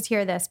 so please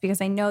hear this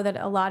because I know that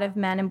a lot of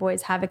men and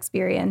boys have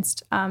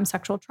experienced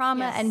sexual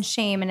trauma and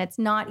shame, and it's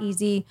not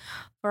easy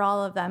for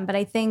all of them. But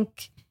I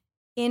think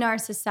in our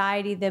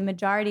society, the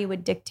majority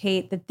would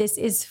dictate that this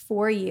is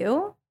for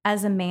you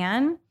as a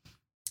man.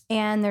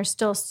 And there's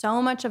still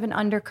so much of an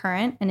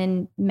undercurrent, and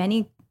in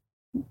many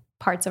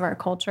parts of our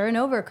culture, an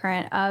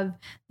overcurrent of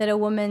that a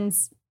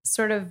woman's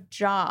sort of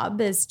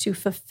job is to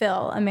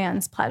fulfill a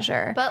man's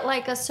pleasure. But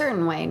like a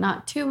certain way,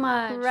 not too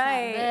much.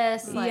 Right. Not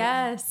this. Like,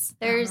 yes.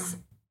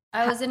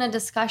 I was in a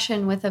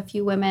discussion with a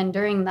few women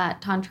during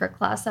that Tantra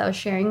class I was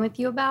sharing with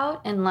you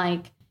about, and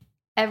like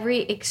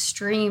every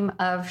extreme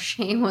of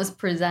shame was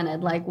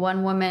presented. Like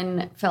one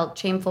woman felt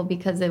shameful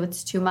because it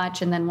was too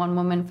much, and then one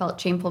woman felt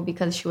shameful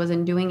because she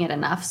wasn't doing it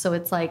enough. So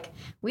it's like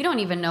we don't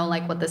even know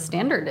like what the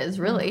standard is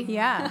really.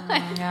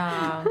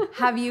 Yeah.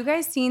 Have you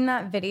guys seen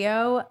that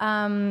video?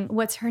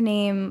 What's her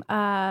name?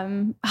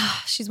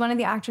 She's one of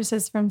the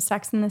actresses from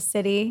Sex and the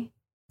City.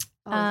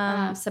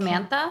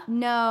 Samantha?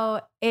 No,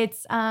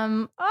 it's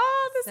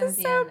this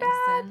is so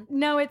bad.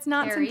 No, it's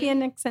not Harry? Cynthia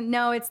Nixon.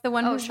 No, it's the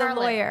one who's Charlotte.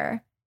 the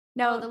lawyer.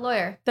 No, the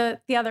lawyer.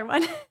 The other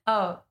one.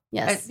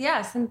 Yes.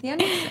 Cynthia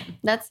Nixon.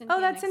 That's Cynthia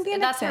that's Cynthia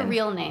Nixon. That's her Nixon.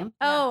 real name.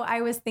 Oh,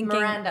 I was thinking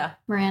Miranda.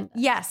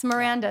 Yes,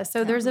 Miranda.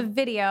 So there's a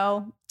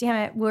video. Damn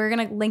it. We're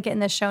going to link it in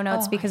the show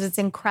notes because it's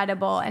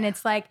incredible. And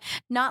it's like,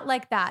 not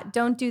like that.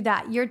 Don't do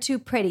that. You're too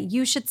pretty.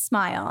 You should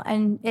smile.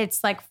 And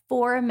it's like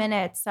 4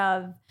 minutes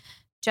of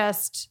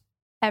just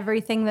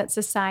everything that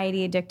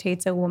society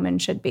dictates a woman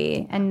should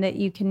be, and that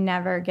you can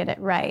never get it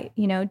right.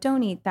 You know,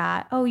 don't eat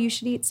that. Oh, you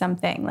should eat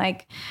something.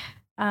 Like,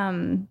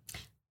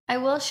 I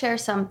will share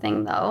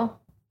something though.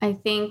 I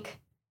think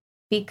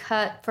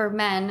because for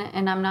men,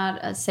 and I'm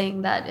not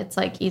saying that it's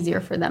like easier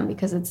for them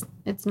because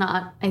it's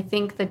not. I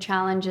think the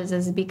challenge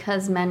is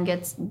because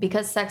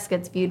sex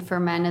gets viewed for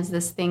men as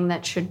this thing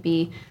that should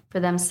be for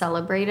them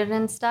celebrated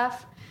and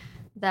stuff,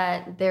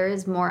 that there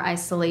is more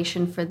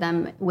isolation for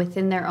them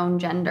within their own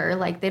gender.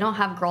 Like they don't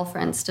have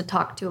girlfriends to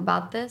talk to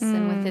about this.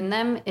 And within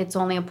them, it's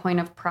only a point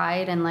of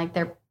pride and like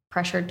they're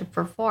pressured to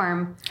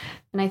perform.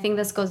 And I think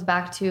this goes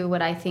back to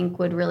what I think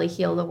would really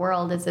heal the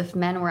world is if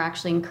men were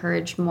actually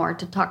encouraged more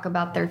to talk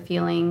about their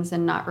feelings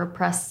and not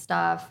repress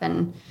stuff.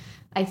 And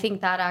I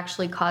think that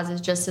actually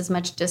causes just as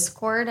much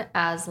discord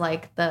as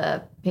like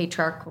the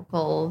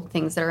patriarchal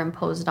things that are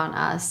imposed on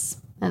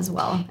us as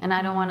well. And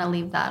I don't want to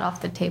leave that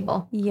off the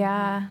table.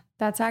 Yeah,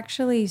 that's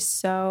actually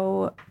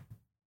so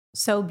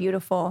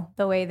beautiful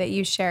the way that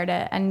you shared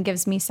it, and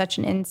gives me such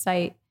an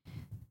insight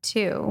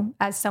too,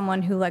 as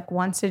someone who like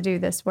wants to do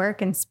this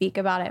work and speak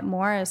about it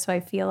more. So I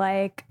feel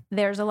like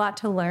there's a lot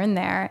to learn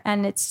there.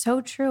 And it's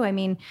so true. I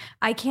mean,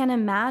 I can't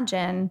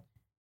imagine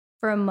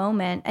for a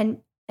moment, and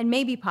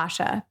maybe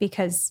Pasha,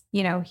 because,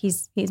 you know,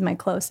 he's my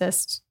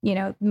closest, you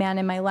know, man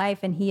in my life,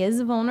 and he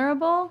is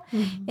vulnerable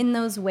in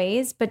those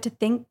ways. But to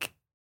think,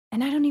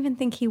 and I don't even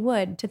think he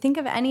would, to think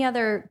of any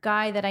other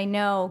guy that I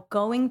know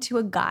going to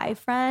a guy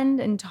friend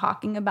and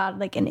talking about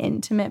like an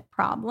intimate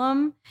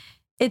problem,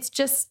 it's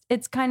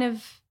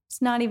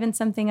not even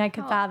something I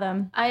could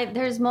fathom.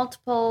 There's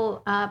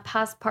multiple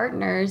past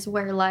partners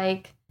where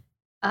like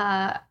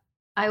I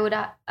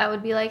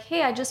would be like,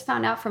 hey, I just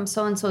found out from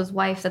so-and-so's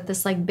wife that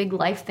this like big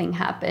life thing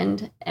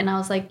happened. And I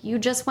was like, you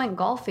just went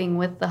golfing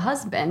with the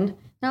husband.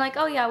 They're like,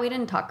 oh yeah, we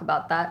didn't talk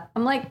about that.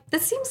 I'm like,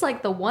 this seems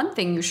like the one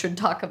thing you should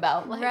talk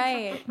about. Like,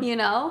 right. You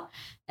know?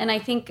 And I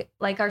think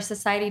like our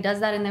society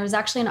does that. And there was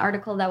actually an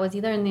article that was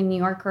either in the New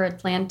York or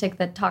Atlantic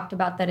that talked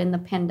about that in the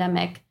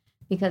pandemic,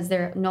 because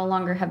there no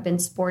longer have been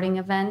sporting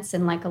events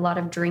and like a lot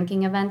of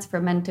drinking events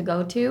for men to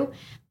go to,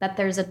 that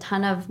there's a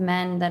ton of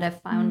men that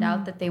have found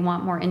out that they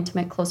want more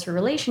intimate, closer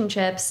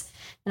relationships.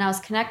 And I was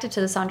connected to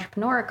this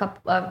entrepreneur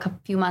a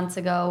few months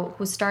ago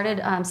who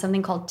started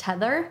something called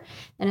Tether.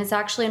 And it's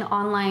actually an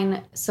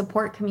online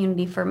support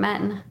community for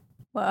men.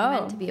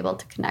 Meant to be able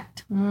to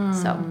connect.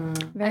 So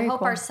I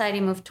hope our society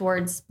move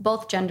towards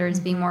both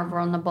genders being more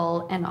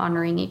vulnerable and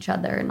honoring each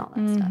other and all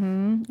that stuff.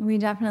 We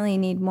definitely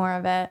need more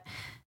of it.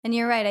 And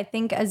you're right. I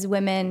think as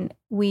women,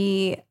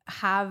 we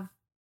have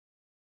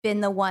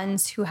been the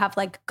ones who have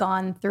like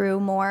gone through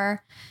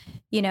more,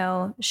 you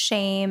know,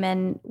 shame.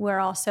 And we're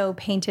also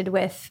painted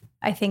with,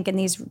 I think, in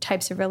these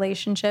types of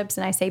relationships.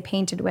 And I say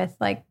painted with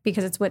like,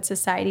 because it's what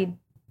society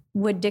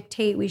would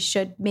dictate. We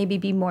should maybe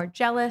be more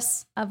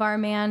jealous of our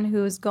man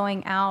who's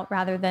going out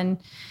rather than,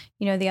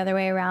 you know, the other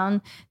way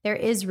around. There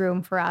is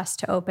room for us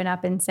to open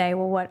up and say,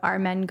 well, what are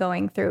men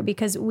going through?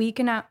 Because we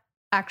can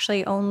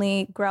actually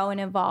only grow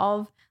and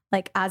evolve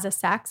like as a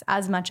sex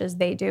as much as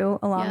they do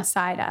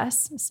alongside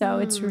us. So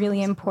it's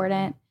really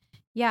important.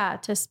 Yeah.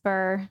 To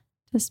spur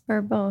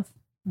both.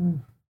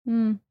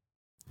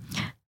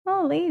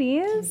 Oh,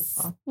 ladies,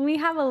 beautiful. We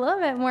have a little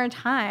bit more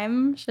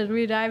time. Should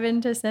we dive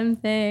into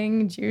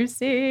something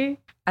juicy?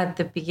 At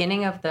the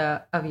beginning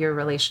of your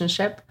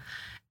relationship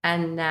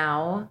and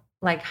now,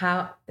 like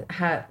how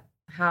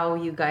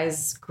you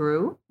guys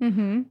grew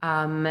in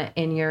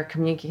your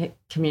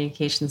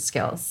communication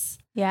skills.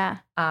 Yeah.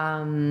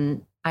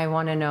 I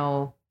want to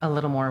know a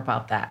little more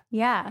about that.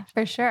 Yeah,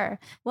 for sure.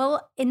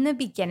 Well, in the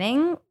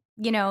beginning,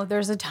 you know,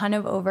 there's a ton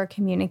of over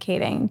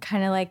communicating,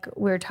 kind of like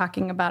we were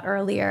talking about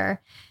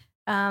earlier.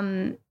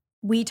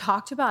 We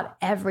talked about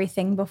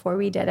everything before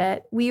we did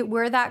it.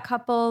 We're that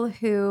couple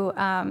who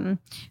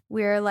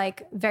we're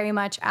like very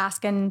much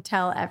ask and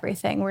tell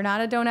everything. We're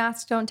not a don't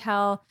ask, don't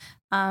tell.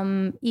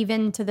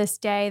 Even to this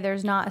day,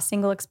 there's not a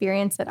single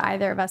experience that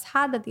either of us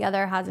had that the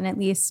other hasn't at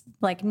least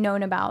like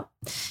known about.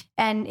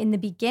 And in the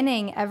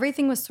beginning,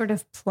 everything was sort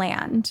of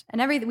planned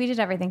and we did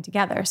everything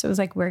together. So it was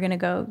like, we're going to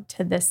go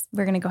to this,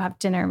 we're going to go have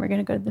dinner and we're going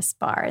to go to this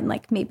bar and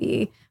like,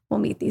 maybe we'll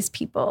meet these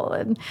people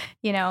and,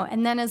 you know,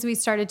 and then as we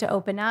started to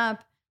open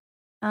up,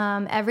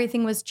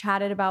 everything was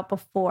chatted about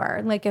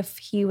before. Like if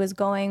he was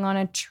going on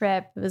a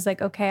trip, it was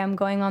like, okay, I'm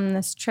going on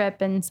this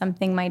trip and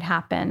something might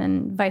happen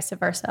and vice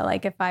versa.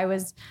 Like if I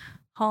was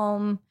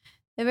home,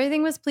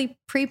 everything was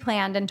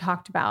pre-planned and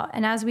talked about.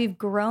 And as we've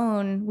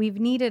grown, we've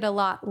needed a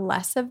lot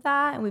less of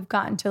that. And we've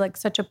gotten to like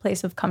such a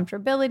place of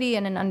comfortability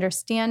and an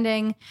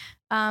understanding.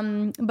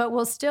 But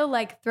we'll still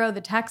like throw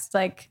the text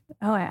like,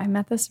 oh, I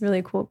met this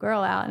really cool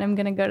girl out and I'm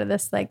going to go to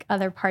this like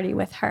other party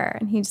with her.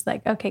 And he's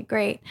like, okay,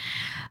 great.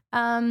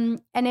 And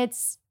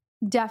it's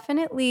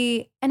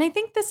definitely, and I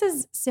think this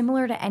is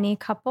similar to any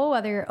couple,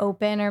 whether you're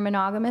open or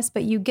monogamous,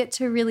 but you get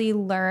to really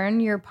learn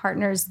your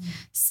partner's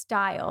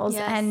styles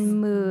and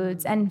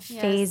moods and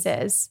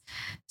phases.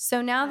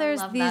 So now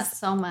there's these, that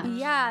so much.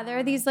 Yeah, there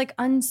are these like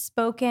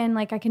unspoken,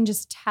 like I can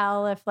just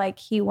tell if like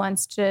he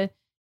wants to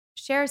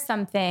share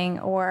something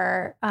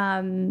or,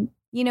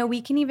 you know,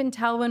 we can even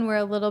tell when we're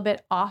a little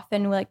bit off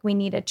and like we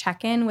need a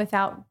check-in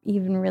without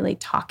even really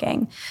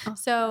talking.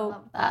 So I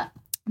love that.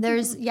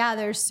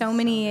 There's so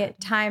many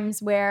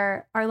times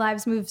where our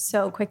lives move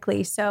so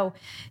quickly. So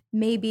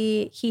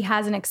maybe he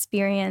has an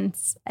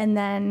experience and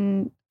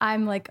then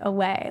I'm like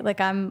away, like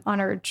I'm on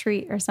a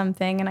retreat or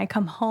something and I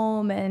come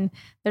home and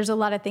there's a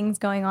lot of things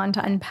going on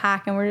to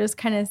unpack and we're just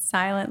kind of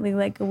silently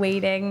like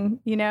waiting,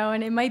 you know,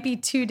 and it might be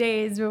 2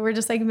 days, but we're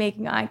just like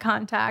making eye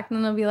contact and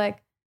then it'll be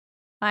like,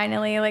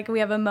 finally, like we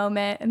have a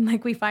moment and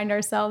like we find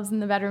ourselves in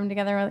the bedroom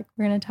together. We're like,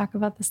 we're going to talk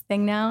about this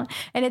thing now.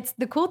 And it's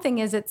the cool thing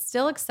is it's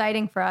still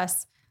exciting for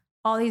us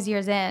all these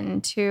years in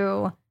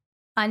to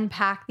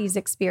unpack these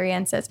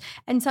experiences.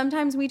 And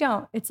sometimes we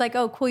don't. It's like,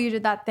 oh, cool, you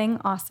did that thing.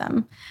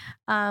 Awesome.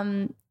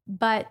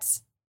 But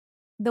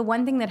the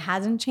one thing that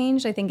hasn't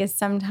changed, I think, is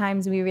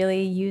sometimes we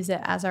really use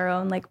it as our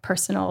own like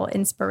personal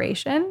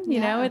inspiration.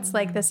 You know, it's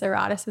like this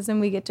eroticism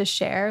we get to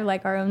share,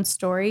 like our own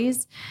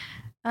stories.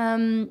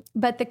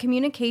 But the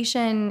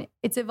communication,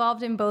 it's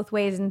evolved in both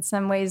ways. In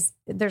some ways,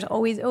 there's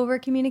always over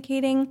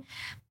communicating,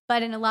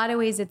 but in a lot of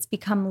ways it's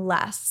become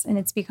less and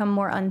it's become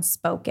more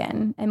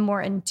unspoken and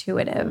more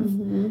intuitive.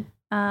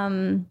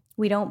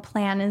 We don't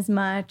plan as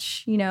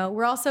much, you know,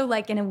 we're also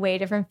like in a way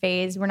different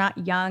phase. We're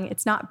not young.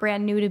 It's not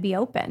brand new to be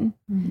open.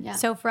 Yeah.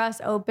 So for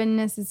us,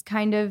 openness is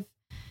kind of,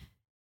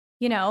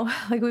 you know,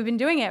 like we've been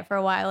doing it for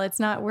a while.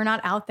 We're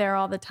not out there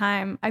all the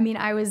time. I mean,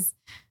 I was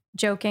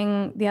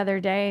joking the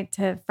other day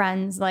to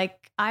friends,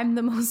 like I'm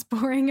the most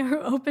boring or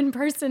open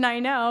person I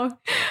know.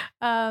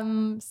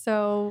 But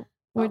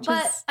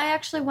I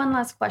actually, one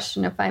last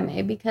question, if I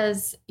may,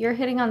 because you're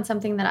hitting on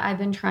something that I've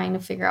been trying to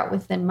figure out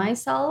within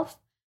myself.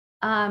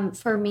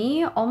 For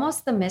me,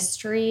 almost the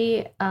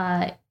mystery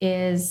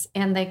is,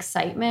 and the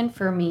excitement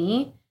for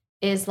me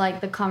is like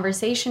the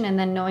conversation and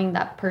then knowing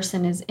that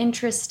person is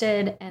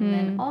interested. And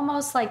then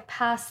almost like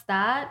past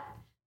that,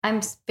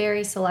 I'm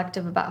very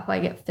selective about who I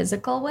get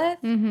physical with.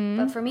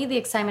 But for me, the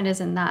excitement is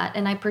in that.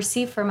 And I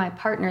perceive for my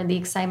partner, the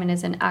excitement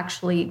is in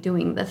actually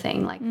doing the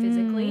thing, like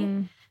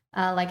physically,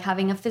 like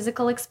having a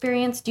physical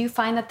experience. Do you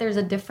find that there's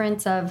a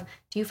difference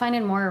do you find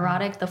it more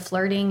erotic, the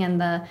flirting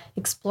and the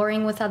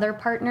exploring with other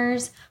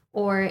partners?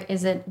 Or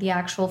is it the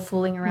actual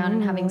fooling around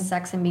and having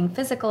sex and being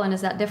physical? And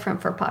is that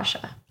different for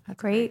Pasha?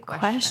 Great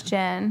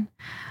question.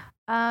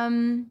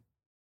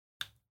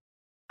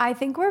 I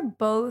think we're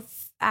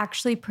both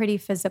actually pretty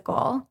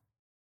physical.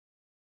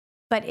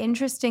 But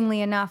interestingly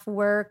enough,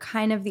 we're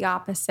kind of the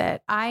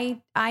opposite.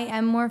 I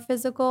am more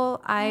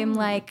physical. I'm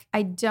like,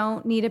 I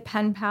don't need a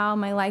pen pal.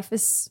 My life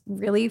is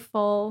really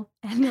full.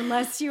 And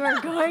unless you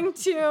are going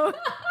to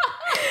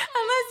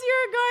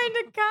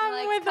come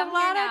like, with come a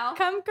lot of,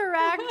 come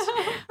correct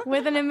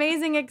with an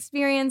amazing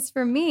experience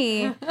for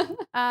me.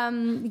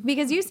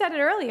 Because you said it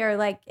earlier,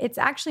 like it's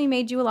actually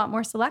made you a lot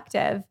more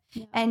selective.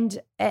 Yeah.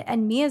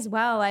 And me as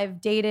well. I've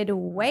dated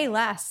way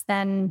less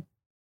than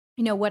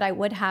what I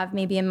would have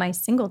maybe in my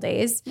single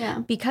days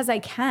because I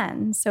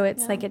can. So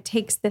it's like, it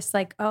takes this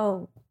like,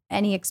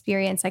 any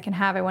experience I can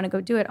have, I want to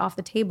go do it off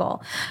the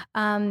table.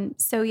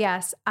 So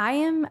yes, I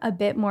am a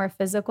bit more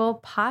physical.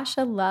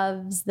 Pasha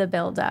loves the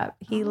buildup.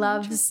 He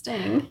loves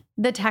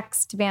the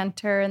text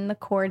banter and the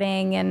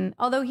courting. And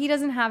although he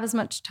doesn't have as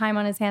much time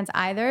on his hands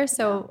either.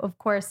 So of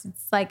course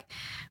it's like,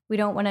 we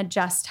don't want to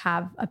just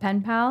have a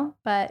pen pal,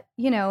 but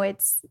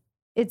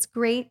it's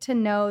great to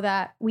know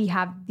that we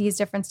have these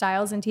different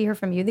styles and to hear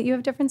from you that you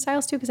have different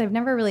styles too, because I've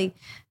never really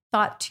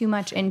thought too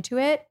much into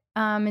it.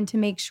 And to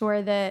make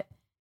sure that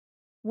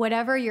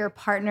whatever your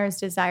partner's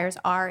desires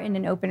are in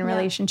an open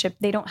relationship,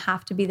 they don't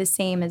have to be the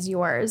same as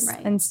yours. Right.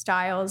 And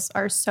styles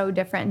are so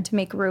different to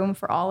make room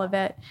for all of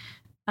it.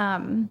 I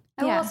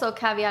will also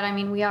caveat, I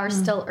mean, we are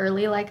still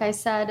early, like I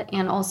said,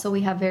 and also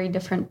we have very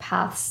different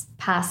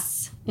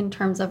paths in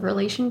terms of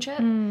relationship.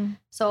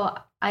 So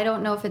I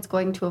don't know if it's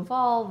going to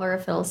evolve or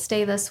if it'll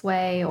stay this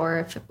way or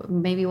if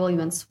maybe we'll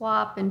even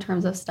swap in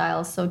terms of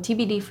styles. So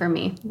TBD for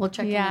me. We'll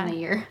check in a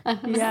year.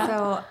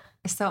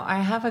 So I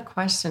have a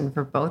question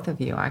for both of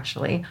you,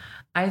 actually.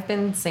 I've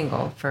been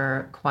single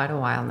for quite a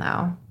while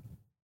now.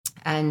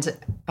 And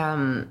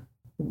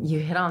you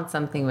hit on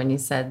something when you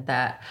said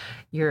that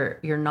you're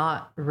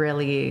not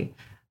really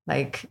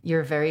like,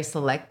 you're very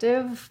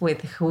selective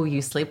with who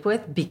you sleep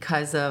with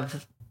because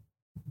of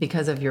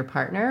your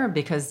partner,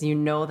 because you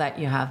know that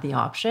you have the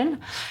option.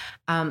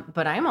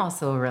 But I'm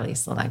also really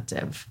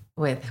selective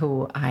with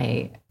who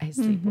I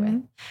sleep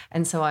with.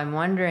 And so I'm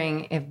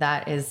wondering if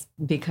that is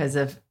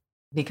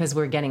because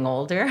we're getting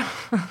older.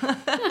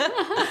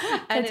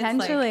 And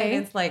potentially.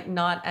 It's like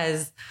not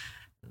as,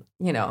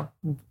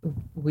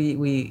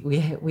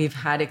 we've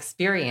had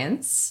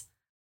experience.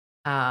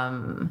 So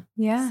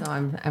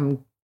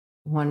I'm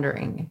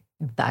wondering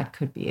if that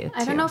could be it too.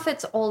 I don't know if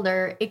it's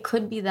older. It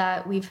could be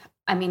that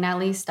at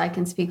least I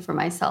can speak for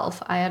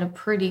myself. I had a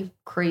pretty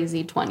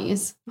crazy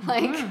 20s.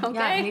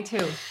 Yeah, me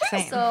too.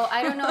 Same. So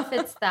I don't know if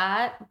it's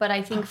that, but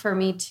I think for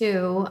me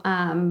too,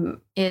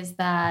 is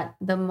that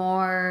the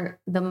more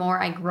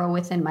I grow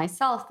within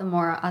myself, the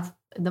more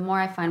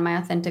I find my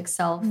authentic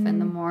self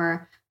and the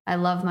more I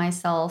love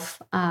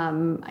myself.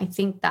 I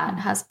think that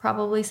has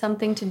probably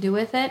something to do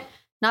with it.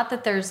 Not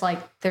that there's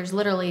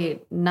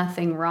literally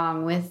nothing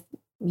wrong with,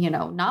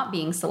 not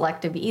being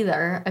selective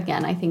either.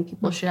 Again, I think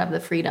people should have the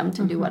freedom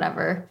to do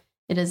whatever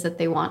it is that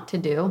they want to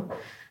do.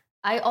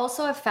 I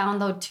also have found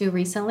though too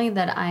recently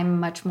that I'm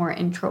much more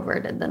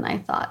introverted than I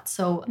thought.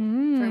 So for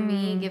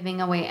me,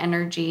 giving away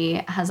energy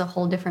has a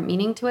whole different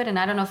meaning to it. And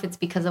I don't know if it's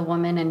because a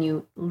woman and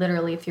you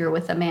literally, if you're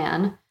with a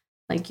man,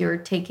 like you're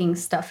taking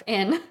stuff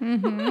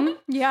in.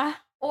 Yeah.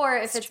 Or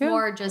if it's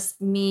more just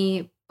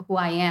me, who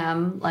I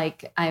am,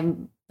 like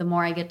the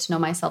more I get to know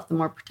myself, the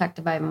more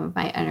protective I am of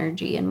my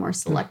energy and more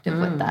selective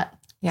with that.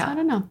 Yeah. So I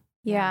don't know.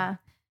 Yeah.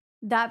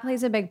 That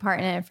plays a big part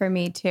in it for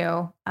me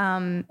too.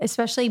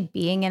 Especially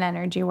being an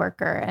energy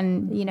worker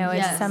and,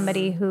 as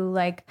somebody who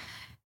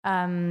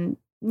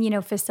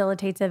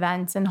facilitates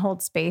events and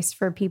holds space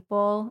for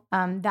people,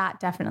 that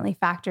definitely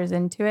factors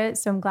into it.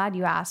 So I'm glad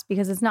you asked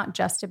because it's not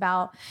just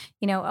about,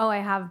 I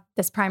have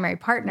this primary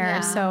partner.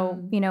 Yeah. So,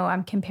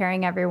 I'm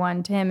comparing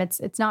everyone to him.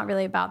 It's not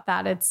really about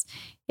that.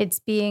 It's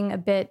being a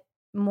bit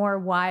more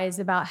wise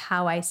about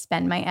how I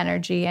spend my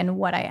energy and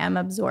what I am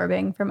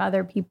absorbing from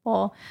other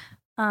people.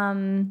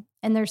 And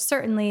there's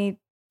certainly,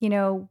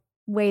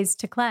 ways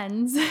to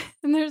cleanse.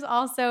 And there's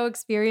also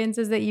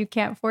experiences that you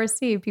can't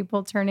foresee.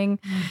 People turning,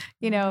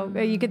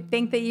 you could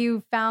think that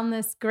you found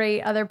this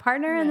great other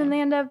partner and then they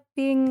end up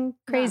being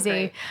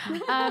crazy. So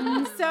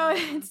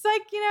it's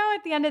like,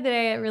 at the end of the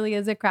day, it really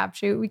is a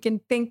crapshoot. We can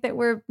think that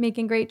we're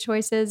making great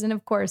choices and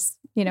of course,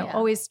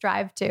 always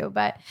strive to,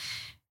 but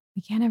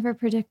we can't ever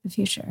predict the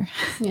future.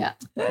 Yeah.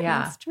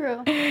 That's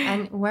true.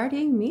 And where do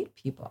you meet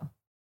people?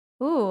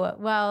 Ooh,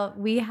 well,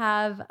 we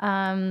have,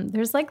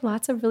 there's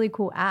lots of really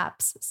cool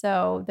apps.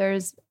 So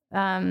there's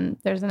an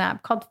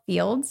app called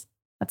Fields.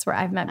 That's where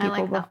I've met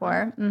people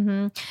before.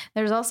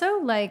 There's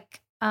also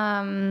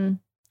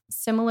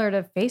similar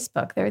to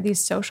Facebook. There are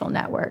these social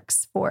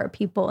networks for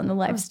people in the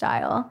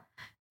lifestyle.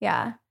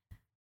 Yeah.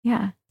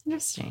 Yeah.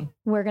 Interesting.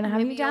 We're going to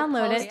have you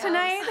download it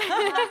tonight.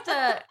 I'll have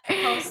to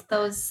post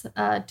those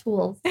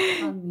tools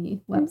on the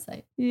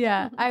website.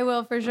 Yeah, I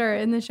will for sure.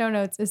 In the show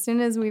notes. As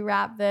soon as we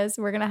wrap this,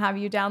 we're going to have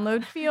you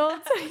download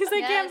Fields. Because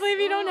I can't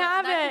believe you don't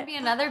have that it. Could be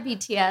another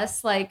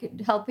BTS,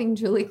 like helping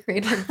Julie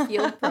create her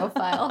Field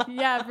profile.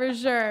 Yeah, for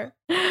sure.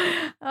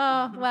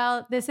 Oh,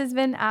 well, this has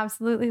been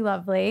absolutely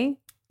lovely.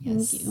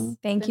 Thank you.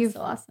 Thank you.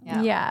 So awesome.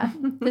 Yeah.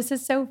 This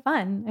is so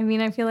fun. I mean,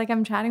 I feel like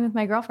I'm chatting with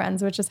my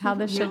girlfriends, which is how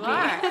this should be. You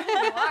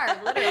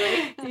are,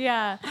 literally.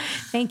 Yeah.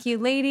 Thank you,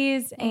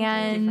 ladies. Thank you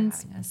for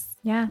having us.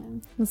 Yeah,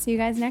 we'll see you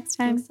guys next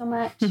time. Thanks so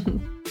much.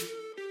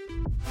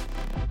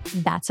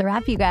 That's a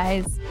wrap, you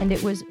guys. And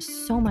it was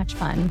so much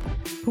fun.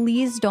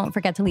 Please don't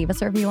forget to leave us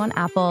a review on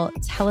Apple.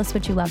 Tell us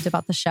what you loved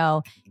about the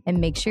show.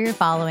 And make sure you're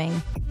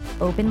following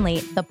Open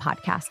Late, the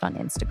podcast on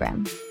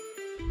Instagram.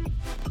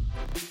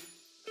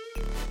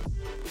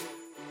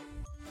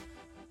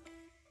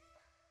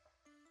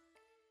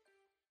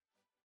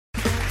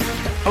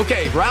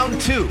 Okay,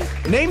 round 2.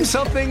 Name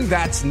something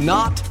that's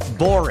not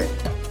boring.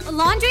 A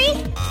laundry?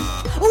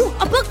 Ooh,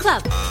 a book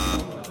club.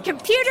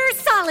 Computer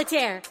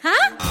solitaire,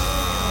 huh?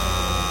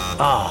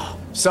 Ah,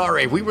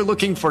 sorry, we were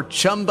looking for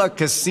Chumba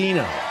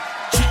Casino.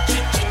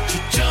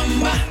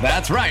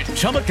 That's right,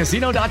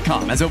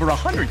 ChumbaCasino.com has over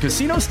 100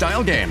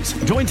 casino-style games.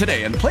 Join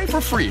today and play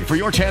for free for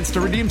your chance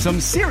to redeem some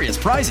serious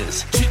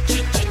prizes.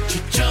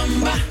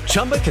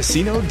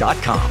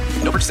 ChumbaCasino.com.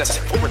 No purchase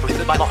necessary. Void where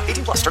prohibited by law.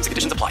 18+ terms and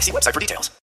conditions apply. See website for details.